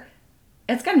before,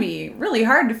 it's going to be really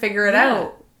hard to figure it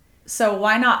out. So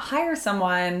why not hire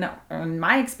someone? In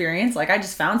my experience, like, I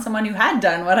just found someone who had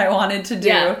done what I wanted to do.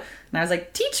 Yeah. And I was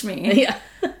like, teach me. Yeah.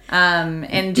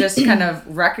 And just kind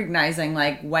of recognizing,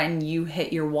 like, when you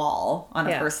hit your wall on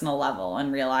a personal level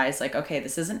and realize, like, okay,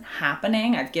 this isn't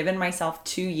happening. I've given myself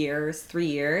 2 years, 3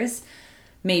 years.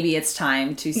 Maybe it's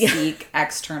time to seek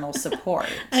external support.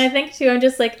 And I think too, I'm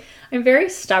just like, I'm very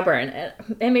stubborn,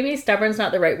 and maybe stubborn's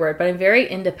not the right word, but I'm very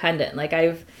independent. Like,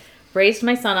 I've raised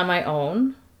my son on my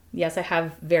own. Yes, I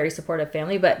have very supportive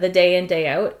family, but the day in, day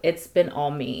out, it's been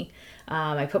all me.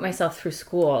 I put myself through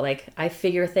school. Like, I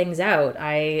figure things out.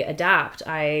 I adapt.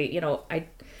 I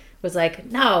was like,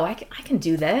 no, I can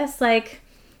do this. Like,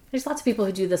 there's lots of people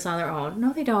who do this on their own.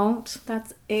 No, they don't.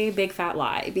 That's a big fat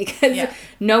lie, because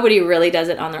nobody really does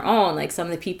it on their own. Like, some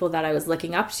of the people that I was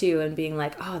looking up to and being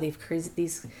like, oh, they've created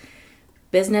these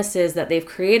businesses that they've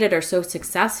created are so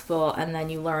successful. And then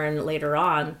you learn later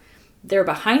on, their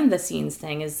behind the scenes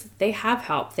thing is they have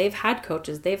help. They've had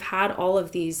coaches. They've had all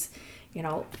of these,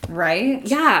 right?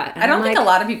 Yeah. I don't think a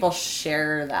lot of people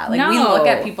share that. Like, we look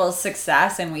at people's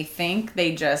success and we think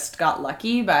they just got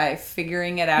lucky by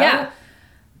figuring it out. Yeah.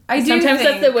 Sometimes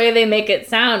that's the way they make it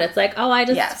sound. It's like, oh, I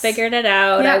just figured it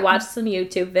out. Yeah. I watched some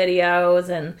YouTube videos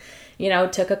and,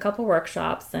 took a couple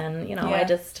workshops and, I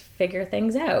just figure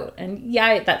things out. And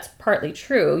yeah, that's partly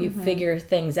true. You figure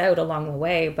things out along the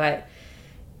way, but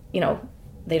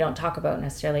they don't talk about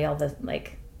necessarily all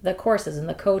the courses and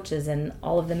the coaches and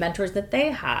all of the mentors that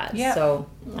they had. Yeah. So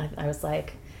I was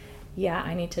like, yeah,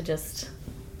 I need to just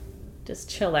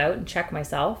chill out and check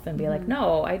myself and be like,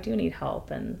 no, I do need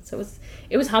help. And so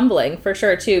it was humbling for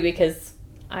sure too, because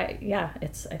I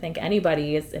think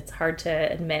anybody it's hard to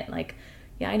admit, like,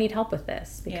 yeah, I need help with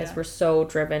this, because we're so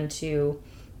driven to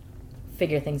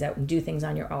figure things out and do things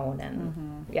on your own.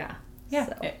 And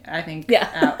so. I think,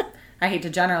 I hate to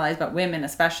generalize, but women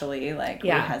especially, we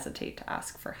hesitate to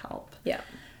ask for help. Yeah.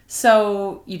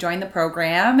 So you joined the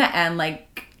program, and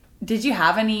did you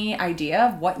have any idea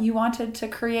of what you wanted to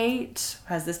create?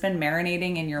 Has this been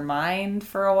marinating in your mind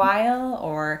for a while?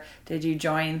 Or did you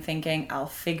join thinking, I'll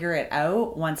figure it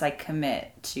out once I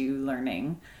commit to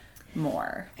learning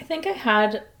more? I think I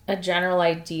had a general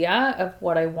idea of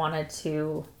what I wanted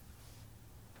to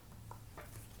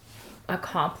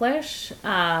accomplish.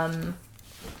 And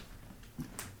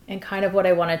kind of what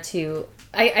I wanted to,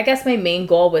 I guess my main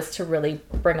goal was to really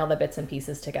bring all the bits and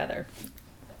pieces together.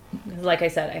 Like I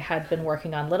said, I had been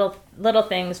working on little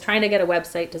things, trying to get a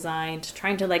website designed,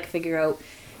 trying to figure out,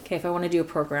 okay, if I want to do a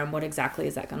program, what exactly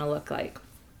is that going to look like?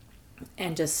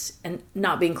 And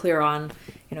not being clear on,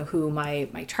 who my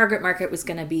target market was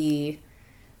going to be.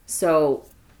 So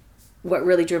what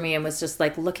really drew me in was just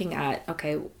looking at,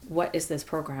 okay, what is this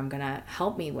program going to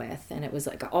help me with? And it was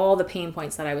all the pain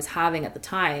points that I was having at the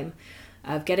time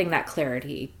of getting that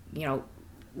clarity,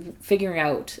 figuring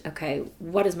out, okay,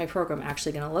 what is my program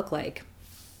actually going to look like?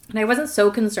 And I wasn't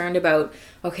so concerned about,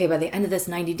 okay, by the end of this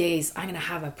 90 days, I'm going to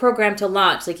have a program to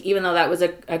launch. Even though that was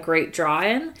a great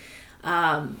draw-in,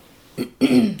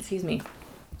 excuse me,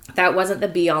 that wasn't the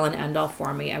be-all and end-all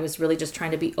for me. I was really just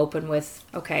trying to be open with,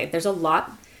 okay, there's a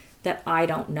lot that I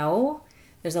don't know.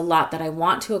 There's a lot that I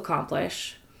want to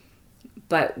accomplish,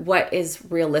 but what is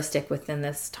realistic within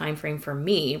this time frame for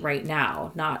me right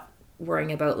now? Not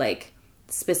worrying about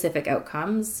specific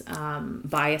outcomes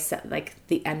by a set,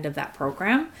 the end of that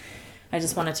program. I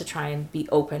just wanted to try and be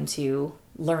open to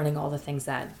learning all the things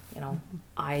that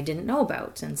I didn't know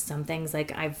about, and some things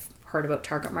I've heard about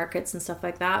target markets and stuff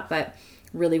like that, but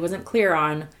really wasn't clear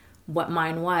on what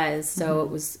mine was. So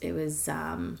it was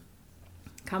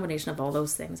combination of all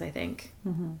those things, I think.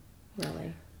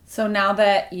 Really. So now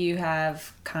that you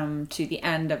have come to the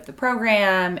end of the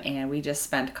program, and we just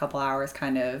spent a couple hours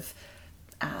kind of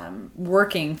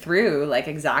working through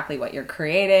exactly what you're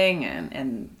creating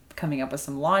and coming up with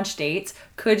some launch dates,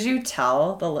 could you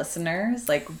tell the listeners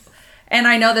and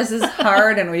I know this is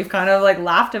hard and we've kind of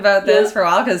laughed about this for a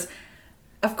while, because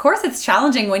of course it's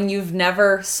challenging when you've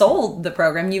never sold the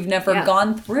program, you've never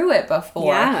gone through it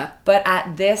before. Yeah. But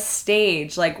at this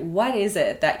stage, what is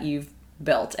it that you've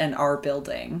built and are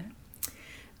building?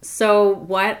 So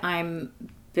what I'm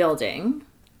building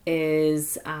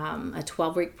is a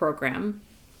 12-week program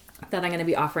that I'm going to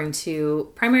be offering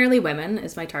to primarily women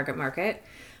is my target market.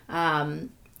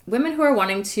 Women who are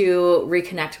wanting to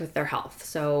reconnect with their health.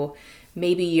 So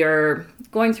maybe you're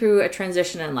going through a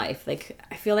transition in life.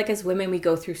 I feel as women, we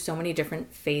go through so many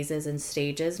different phases and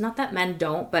stages. Not that men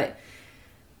don't, but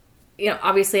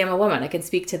obviously I'm a woman. I can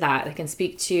speak to that. I can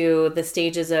speak to the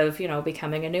stages of,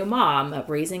 becoming a new mom, of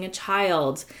raising a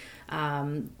child,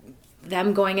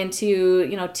 them going into,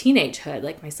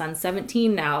 teenagehood. My son's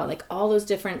 17 now, all those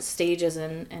different stages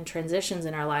and transitions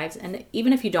in our lives. And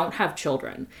even if you don't have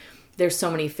children, there's so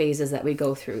many phases that we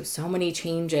go through, so many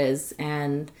changes.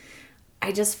 And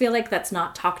I just feel that's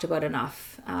not talked about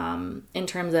enough in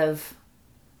terms of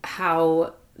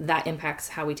how that impacts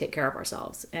how we take care of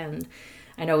ourselves. And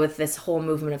I know with this whole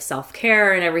movement of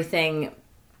self-care and everything,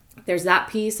 there's that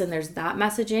piece and there's that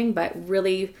messaging, but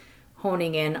really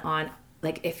honing in on,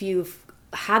 like, if you've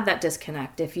had that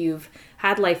disconnect, if you've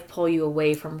had life pull you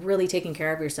away from really taking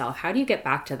care of yourself, how do you get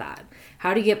back to that?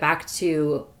 How do you get back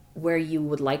to where you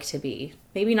would like to be?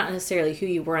 Maybe not necessarily who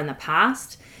you were in the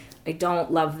past. I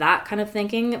don't love that kind of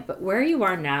thinking, but where you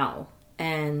are now,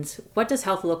 and what does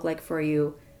health look like for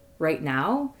you right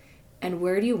now, and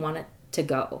where do you want it to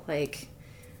go? Like,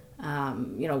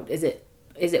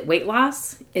 is it weight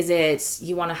loss? Is it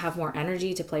you want to have more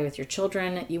energy to play with your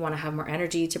children? You want to have more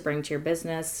energy to bring to your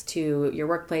business, to your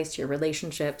workplace, to your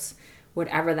relationships,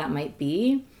 whatever that might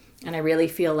be. And I really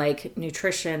feel like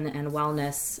nutrition and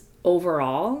wellness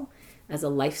overall as a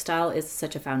lifestyle is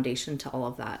such a foundation to all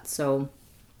of that. So,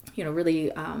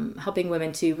 really helping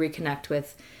women to reconnect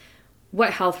with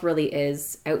what health really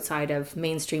is outside of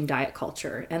mainstream diet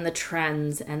culture and the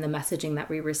trends and the messaging that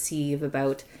we receive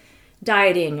about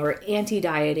dieting or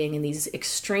anti-dieting and these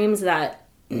extremes that,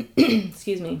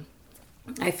 excuse me,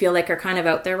 I feel like are kind of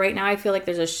out there right now. I feel like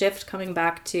there's a shift coming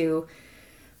back to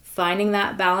finding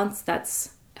that balance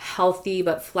that's healthy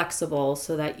but flexible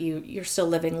so that you're still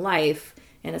living life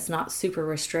and it's not super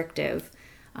restrictive.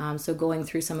 So going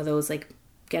through some of those, like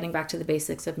getting back to the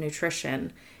basics of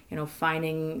nutrition,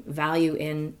 finding value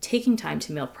in taking time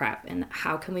to meal prep and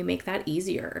how can we make that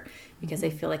easier? Because I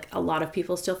feel like a lot of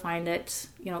people still find it,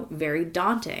 very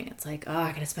daunting. It's like, oh,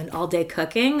 I got to spend all day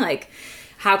cooking. Like,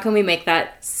 how can we make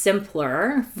that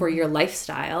simpler for your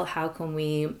lifestyle? How can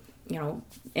we,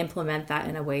 implement that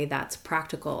in a way that's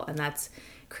practical and that's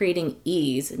creating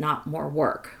ease, not more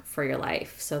work for your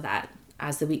life, so that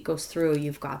as the week goes through,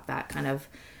 you've got that kind of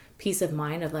peace of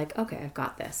mind of like, okay, I've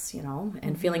got this,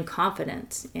 and feeling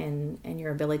confident in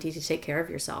your ability to take care of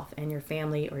yourself and your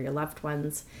family or your loved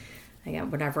ones, again,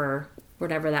 whatever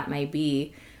that may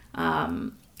be.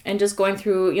 And just going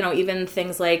through, even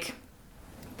things like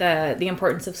the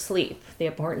importance of sleep, the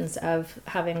importance of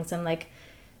having some like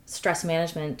stress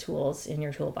management tools in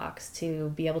your toolbox to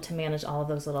be able to manage all of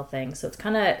those little things. So it's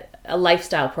kind of a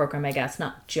lifestyle program, I guess,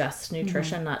 not just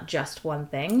nutrition, not just one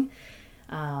thing.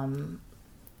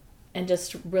 And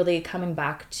just really coming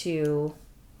back to,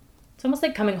 it's almost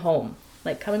like coming home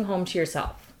to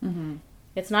yourself. Mm-hmm.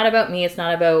 It's not about me. It's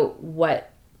not about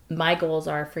what my goals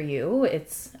are for you.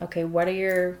 It's, okay, what are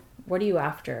you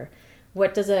after?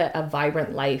 What does a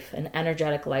vibrant life, an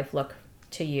energetic life look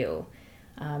to you?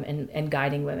 And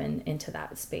guiding women into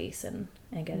that space and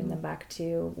getting them back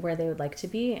to where they would like to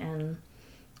be. And,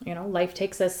 life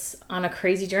takes us on a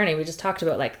crazy journey. We just talked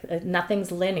about like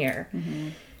nothing's linear. Mm-hmm.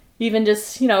 Even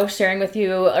just, sharing with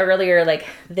you earlier, like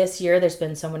this year, there's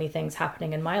been so many things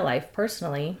happening in my life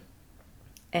personally.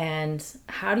 And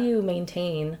how do you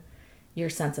maintain your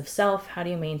sense of self? How do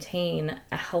you maintain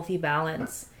a healthy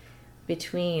balance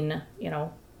between,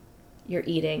 your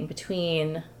eating,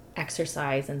 between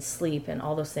exercise and sleep and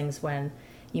all those things when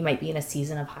you might be in a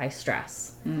season of high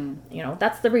stress?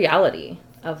 That's the reality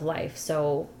of life.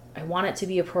 So I want it to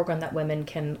be a program that women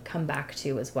can come back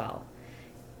to as well.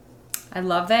 I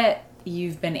love that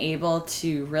you've been able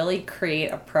to really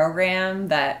create a program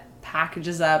that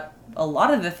packages up a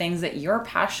lot of the things that you're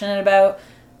passionate about,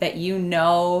 that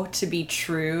to be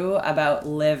true about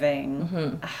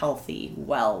living a healthy,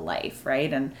 well life,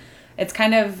 right? And it's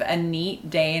kind of a neat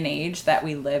day and age that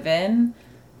we live in,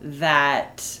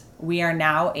 that we are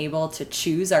now able to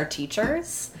choose our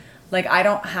teachers. Like, I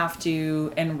don't have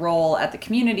to enroll at the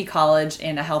community college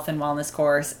in a health and wellness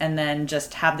course and then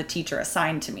just have the teacher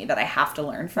assigned to me that I have to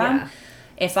learn from. Yeah.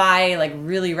 If I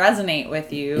really resonate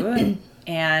with you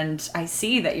and I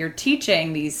see that you're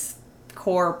teaching these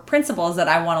core principles that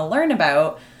I want to learn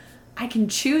about, I can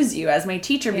choose you as my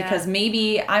teacher because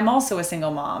maybe I'm also a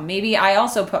single mom. Maybe I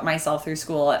also put myself through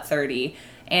school at 30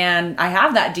 and I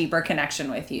have that deeper connection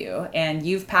with you, and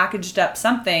you've packaged up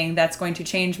something that's going to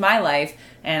change my life.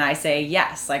 And I say,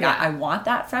 yes, I want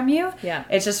that from you. Yeah.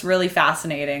 It's just really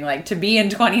fascinating, to be in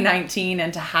 2019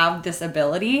 and to have this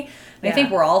ability. And I think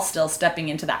we're all still stepping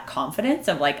into that confidence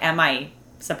of am I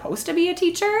supposed to be a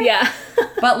teacher? Yeah.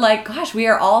 But gosh, we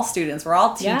are all students. We're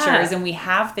all teachers and we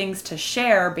have things to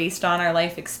share based on our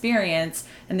life experience.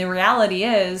 And the reality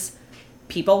is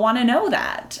people want to know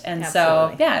that. And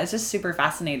Absolutely. So, it's just super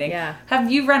fascinating. Yeah.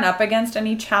 Have you run up against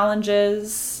any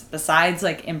challenges besides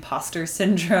imposter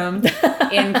syndrome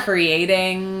in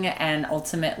creating and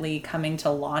ultimately coming to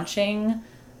launching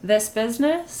this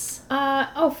business?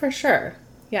 Oh, for sure.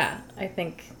 Yeah. I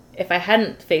think if I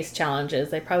hadn't faced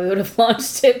challenges, I probably would have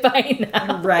launched it by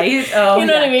now. Right? Oh, you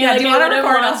know what I mean? Yeah, do you want to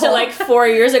record to 4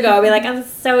 years ago? I'd be like, it's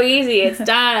so easy. It's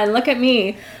done. Look at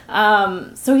me.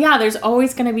 So there's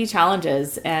always going to be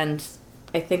challenges. And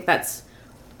I think that's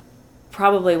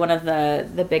probably one of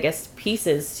the biggest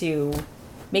pieces to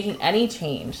making any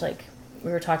change, like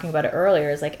we were talking about it earlier,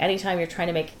 is like anytime you're trying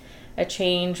to make a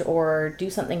change or do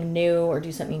something new or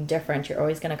do something different, you're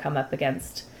always going to come up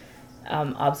against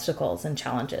obstacles and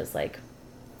challenges. Like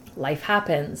life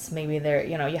happens. Maybe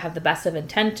you have the best of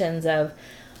intentions of,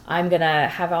 I'm going to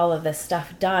have all of this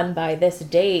stuff done by this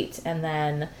date. And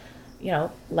then,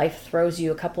 life throws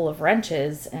you a couple of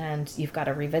wrenches and you've got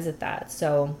to revisit that.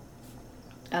 So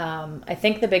I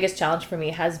think the biggest challenge for me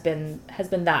has been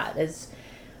that is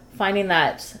finding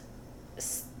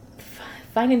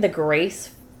the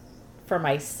grace for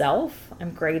myself.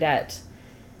 I'm great at,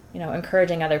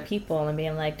 encouraging other people and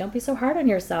being like, don't be so hard on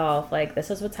yourself. Like,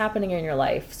 this is what's happening in your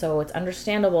life. So it's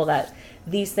understandable that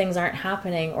these things aren't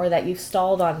happening or that you've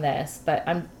stalled on this, but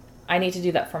I need to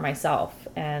do that for myself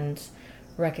and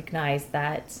recognize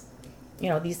that,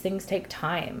 these things take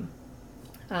time.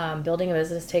 Building a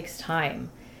business takes time.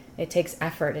 It takes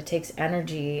effort. It takes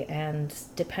energy. And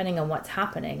depending on what's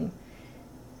happening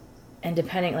and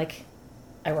like,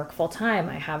 I work full time,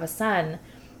 I have a son,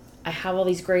 I have all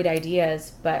these great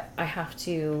ideas, but I have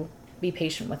to be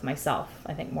patient with myself,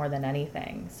 I think, more than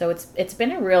anything. So it's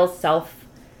been a real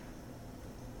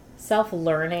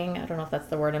self-learning, I don't know if that's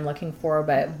the word I'm looking for,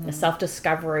 but a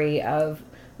self-discovery of,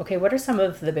 okay, what are some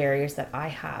of the barriers that I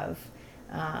have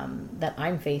that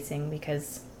I'm facing?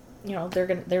 Because,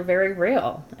 they're very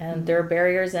real, and there are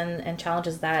barriers and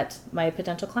challenges that my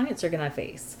potential clients are going to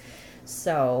face.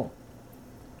 So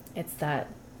it's that,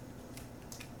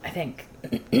 I think,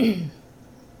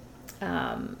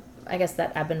 I guess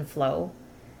that ebb and flow,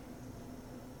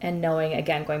 and knowing,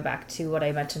 again, going back to what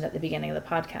I mentioned at the beginning of the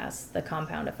podcast, the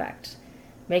compound effect.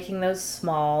 Making those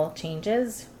small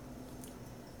changes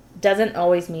doesn't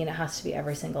always mean it has to be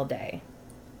every single day.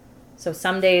 So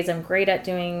some days I'm great at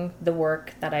doing the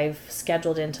work that I've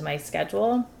scheduled into my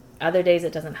schedule. Other days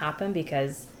it doesn't happen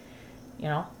because,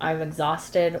 I'm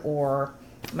exhausted, or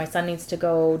my son needs to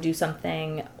go do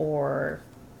something, or,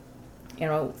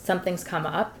 something's come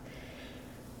up.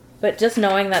 But just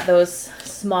knowing that those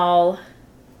small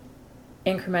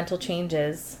incremental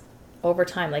changes over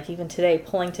time, like even today,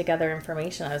 pulling together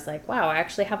information, I was like, wow, I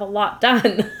actually have a lot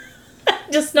done.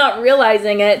 Just not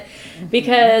realizing it,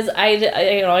 because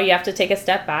you have to take a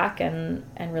step back and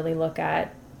really look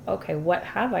at, okay, what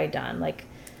have I done? Like,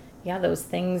 yeah, those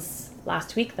things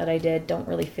last week that I did don't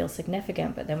really feel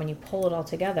significant, but then when you pull it all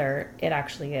together, it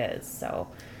actually is. So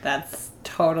that's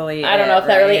totally I don't know if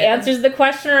that really answers the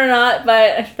question or not,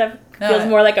 but that feels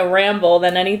more like a ramble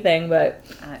than anything. But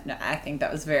no, I think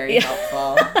that was very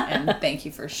helpful, and thank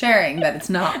you for sharing that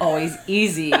it's not always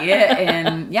easy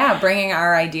in bringing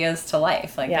our ideas to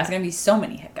life. Like there's going to be so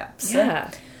many hiccups.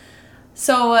 Yeah.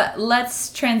 So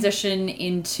let's transition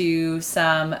into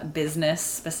some business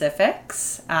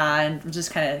specifics, and we'll just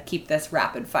kind of keep this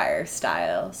rapid fire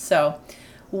style. So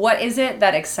what is it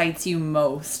that excites you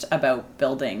most about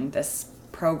building this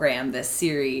program, this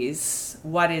series?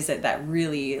 What is it that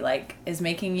really is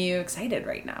making you excited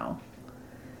right now?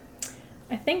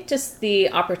 I think just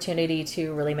the opportunity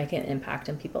to really make an impact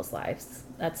in people's lives.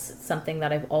 That's something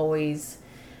that I've always,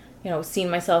 seen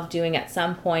myself doing at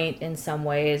some point in some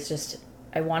ways. Just,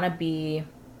 I want to be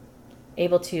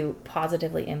able to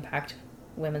positively impact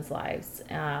women's lives.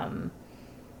 And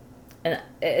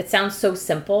it sounds so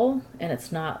simple, and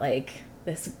it's not like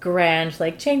this grand,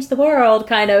 change the world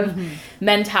kind of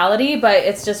mentality, but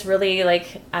it's just really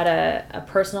at a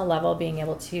personal level, being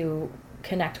able to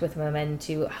connect with women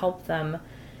to help them,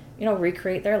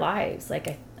 recreate their lives.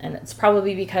 And it's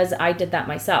probably because I did that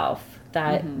myself,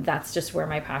 that's just where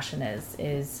my passion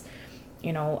is,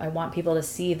 I want people to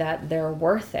see that they're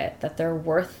worth it, that they're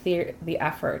worth the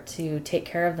effort to take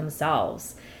care of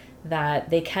themselves, that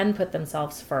they can put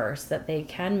themselves first, that they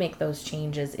can make those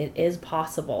changes. It is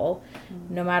possible,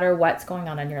 no matter what's going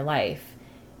on in your life,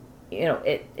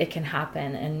 it can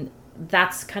happen. And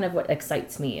that's kind of what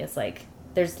excites me. It's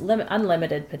there's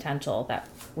unlimited potential that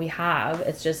we have.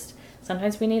 It's just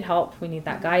sometimes we need help. We need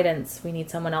that guidance. We need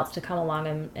someone else to come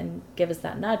along and give us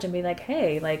that nudge and be like,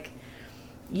 hey,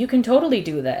 you can totally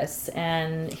do this,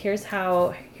 and here's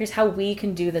how we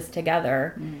can do this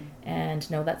together, and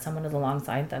know that someone is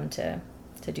alongside them to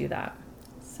do that.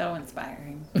 So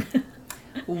inspiring.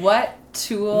 What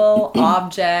tool,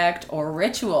 object, or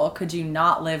ritual could you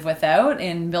not live without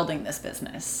in building this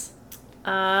business?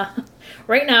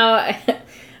 Right now, I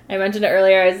mentioned it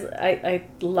earlier, I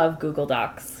love Google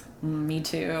Docs. Me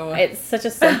too. It's such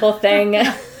a simple thing.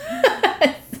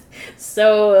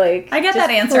 So I get that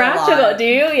answer practical. a lot. Do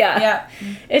you? Yeah.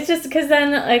 It's just because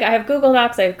then I have Google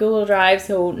Docs, I have Google Drive,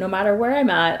 so no matter where I'm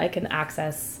at, I can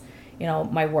access,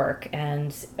 my work,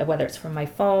 and whether it's from my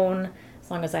phone, as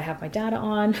long as I have my data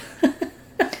on,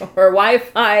 or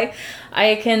Wi-Fi,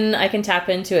 I can tap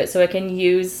into it. So I can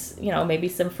use, maybe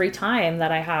some free time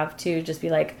that I have to just be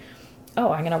like,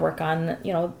 oh, I'm going to work on,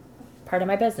 part of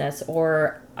my business,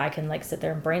 or I can like sit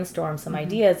there and brainstorm some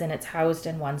ideas, and it's housed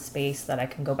in one space that I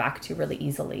can go back to really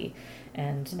easily.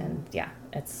 And yeah,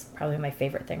 it's probably my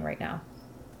favorite thing right now.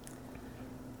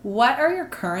 What are your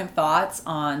current thoughts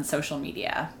on social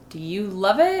media? Do you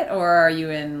love it, or are you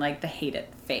in like the hate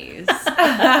it phase?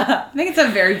 I think it's a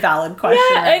very valid question.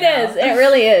 Yeah, it is. It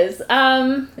really is.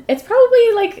 It's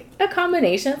probably like a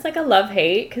combination. It's like a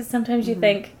love-hate, because sometimes you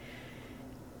think,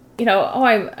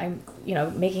 I'm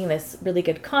making this really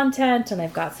good content and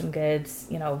I've got some good,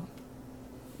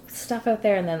 stuff out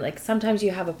there. And then like sometimes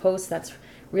you have a post that's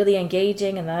really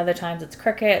engaging, and then other times it's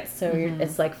crickets. So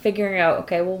it's like figuring out,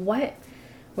 okay, well, what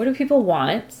do people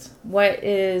want? What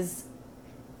is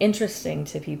interesting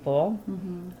to people?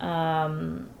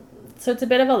 So it's a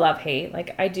bit of a love-hate.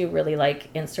 Like, I do really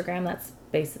like Instagram.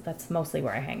 That's mostly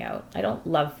where I hang out. I don't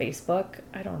love Facebook.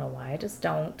 I don't know why. I just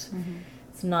don't.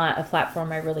 It's not a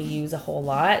platform I really use a whole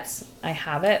lot. I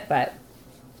have it, but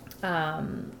I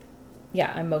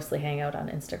mostly hang out on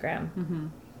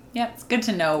Instagram. Yeah, it's good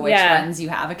to know which ones you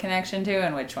have a connection to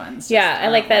and which ones. I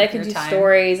like that I can do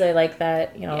stories. I like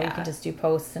that, you can just do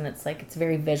posts, and it's like, it's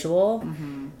very visual.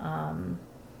 And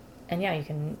you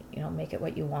can, make it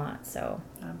what you want. So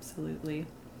absolutely.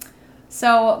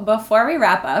 So before we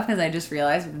wrap up, because I just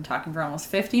realized we've been talking for almost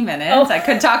 50 minutes. I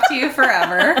could talk to you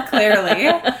forever, clearly.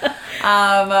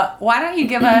 Why don't you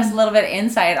give us a little bit of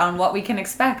insight on what we can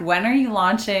expect? When are you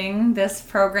launching this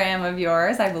program of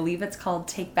yours? I believe it's called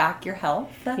Take Back Your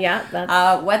Health.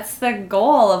 Yeah. What's the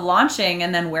goal of launching,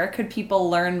 and then where could people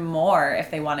learn more if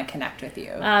they want to connect with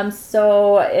you?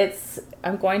 So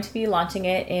I'm going to be launching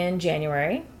it in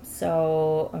January.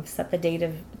 So I've set the date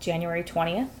of January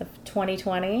 20th of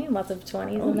 2020. Lots of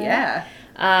 20s in there.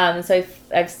 Yeah. So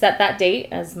I've set that date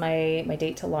as my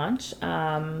date to launch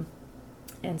and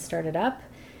start it up.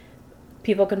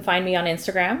 People can find me on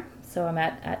Instagram. So I'm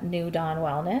at New Dawn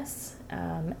Wellness.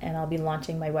 And I'll be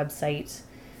launching my website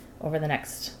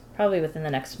probably within the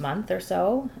next month or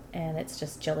so. And it's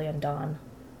just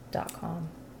JillianDawn.com.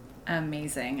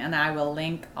 Amazing. And I will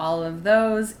link all of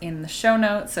those in the show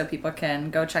notes so people can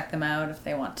go check them out if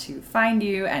they want to find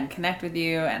you and connect with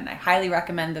you. And I highly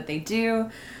recommend that they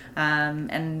do.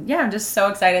 I'm just so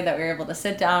excited that we were able to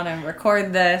sit down and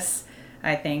record this.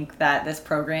 I think that this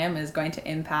program is going to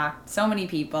impact so many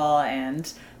people,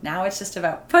 and now it's just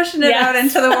about pushing it out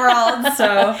into the world.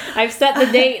 So I've set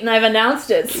the date and I've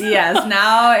announced it. Yes,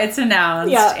 now it's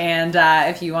announced. Yeah. And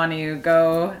if you want to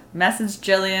go message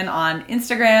Jillian on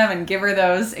Instagram and give her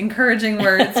those encouraging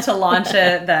words to launch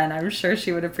it, then I'm sure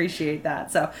she would appreciate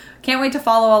that. So can't wait to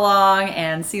follow along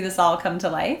and see this all come to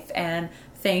life. And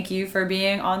thank you for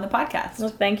being on the podcast. Well,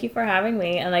 thank you for having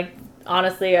me. And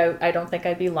honestly, I don't think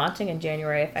I'd be launching in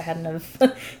January if I hadn't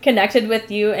have connected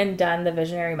with you and done the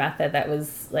Visionary Method. That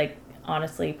was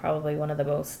honestly probably one of the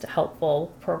most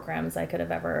helpful programs I could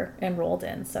have ever enrolled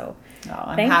in. So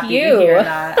I'm happy to hear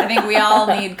that. I think we all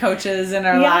need coaches in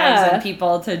our lives and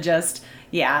people to just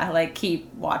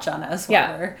keep watch on us.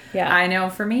 I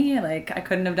know for me, I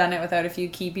couldn't have done it without a few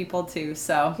key people too.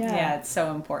 So it's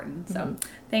so important. So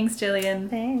thanks, Jillian.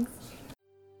 Thanks.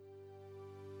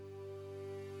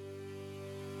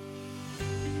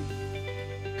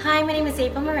 Hi, my name is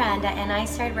April Miranda, and I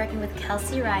started working with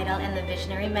Kelsey Rydell and the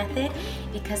Visionary Method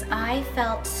because I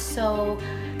felt so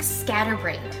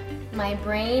scatterbrained. My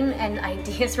brain and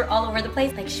ideas were all over the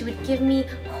place. She would give me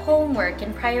homework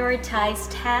and prioritize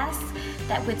tasks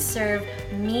that would serve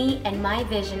me and my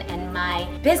vision and my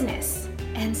business.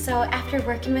 And so after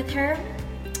working with her,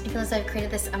 I feel as though I've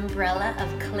created this umbrella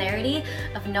of clarity,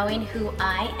 of knowing who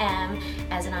I am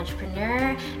as an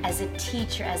entrepreneur, as a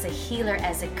teacher, as a healer,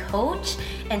 as a coach.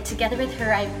 And together with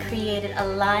her, I've created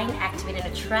Align, Activate,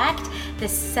 and Attract,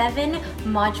 this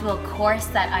 7-module course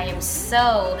that I am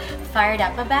so fired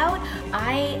up about.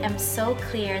 I am so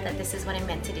clear that this is what I'm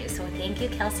meant to do. So thank you,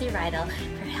 Kelsey Rydell,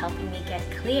 for helping me get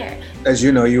clear. As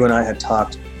you know, you and I had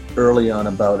talked early on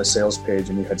about a sales page,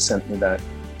 and you had sent me that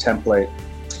template.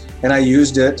 And I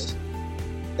used it,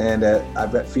 and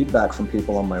I've got feedback from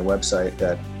people on my website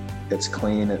that it's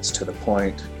clean, it's to the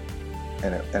point,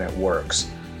 and it works.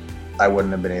 I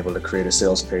wouldn't have been able to create a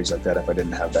sales page like that if I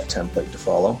didn't have that template to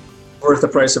follow. Worth the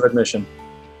price of admission.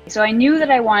 So I knew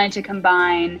that I wanted to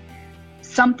combine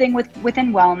something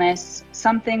within wellness,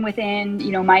 something within,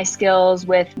 my skills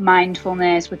with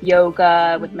mindfulness, with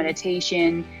yoga, with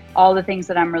meditation, all the things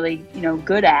that I'm really,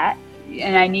 good at,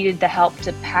 and I needed the help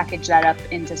to package that up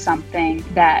into something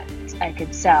that I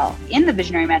could sell. In the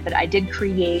Visionary Method, I did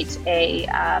create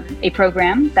a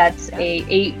program that's a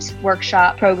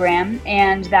 8-workshop program,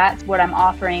 and that's what I'm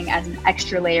offering as an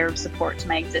extra layer of support to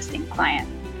my existing client.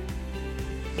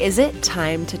 Is it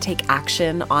time to take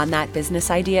action on that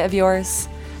business idea of yours?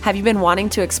 Have you been wanting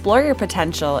to explore your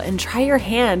potential and try your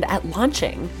hand at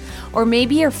launching? Or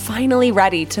maybe you're finally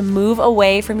ready to move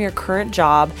away from your current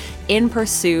job in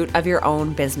pursuit of your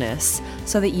own business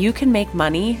so that you can make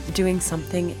money doing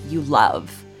something you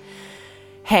love.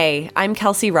 Hey, I'm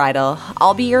Kelsey Rydell.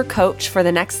 I'll be your coach for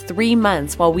the next 3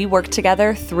 months while we work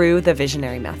together through the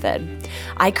Visionary Method.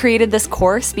 I created this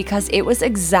course because it was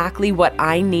exactly what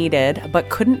I needed but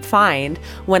couldn't find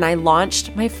when I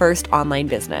launched my first online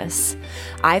business.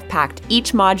 I've packed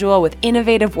each module with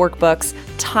innovative workbooks,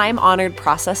 time-honored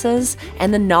processes,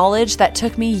 and the knowledge that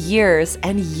took me years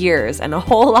and a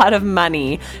whole lot of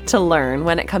money to learn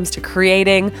when it comes to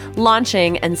creating,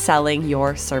 launching, and selling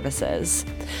your services.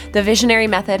 The Visionary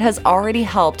Method has already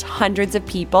helped hundreds of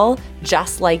people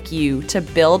just like you to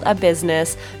build a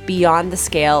business beyond the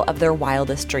scale of their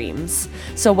wildest dreams.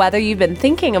 So whether you've been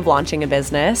thinking of launching a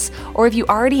business or if you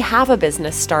already have a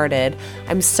business started,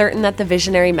 I'm certain that the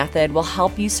Visionary Method will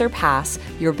help you surpass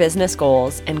your business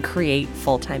goals and create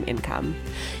full-time income.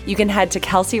 You can head to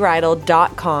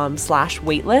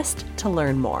kelseyrydell.com/waitlist to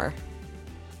learn more.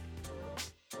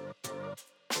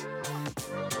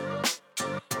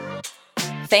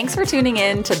 Thanks for tuning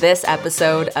in to this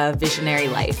episode of Visionary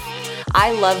Life.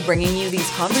 I love bringing you these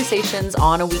conversations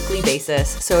on a weekly basis,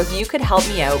 so if you could help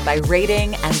me out by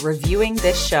rating and reviewing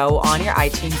this show on your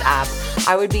iTunes app,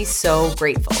 I would be so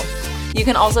grateful. You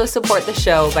can also support the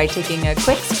show by taking a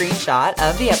quick screenshot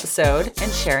of the episode and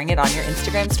sharing it on your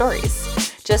Instagram stories.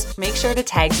 Just make sure to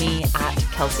tag me at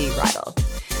Kelsey Rydell.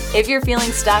 If you're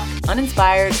feeling stuck,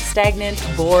 uninspired, stagnant,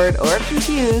 bored, or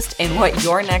confused in what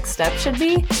your next step should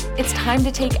be, it's time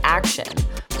to take action.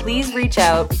 Please reach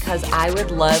out because I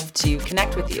would love to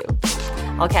connect with you.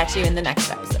 I'll catch you in the next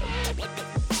episode.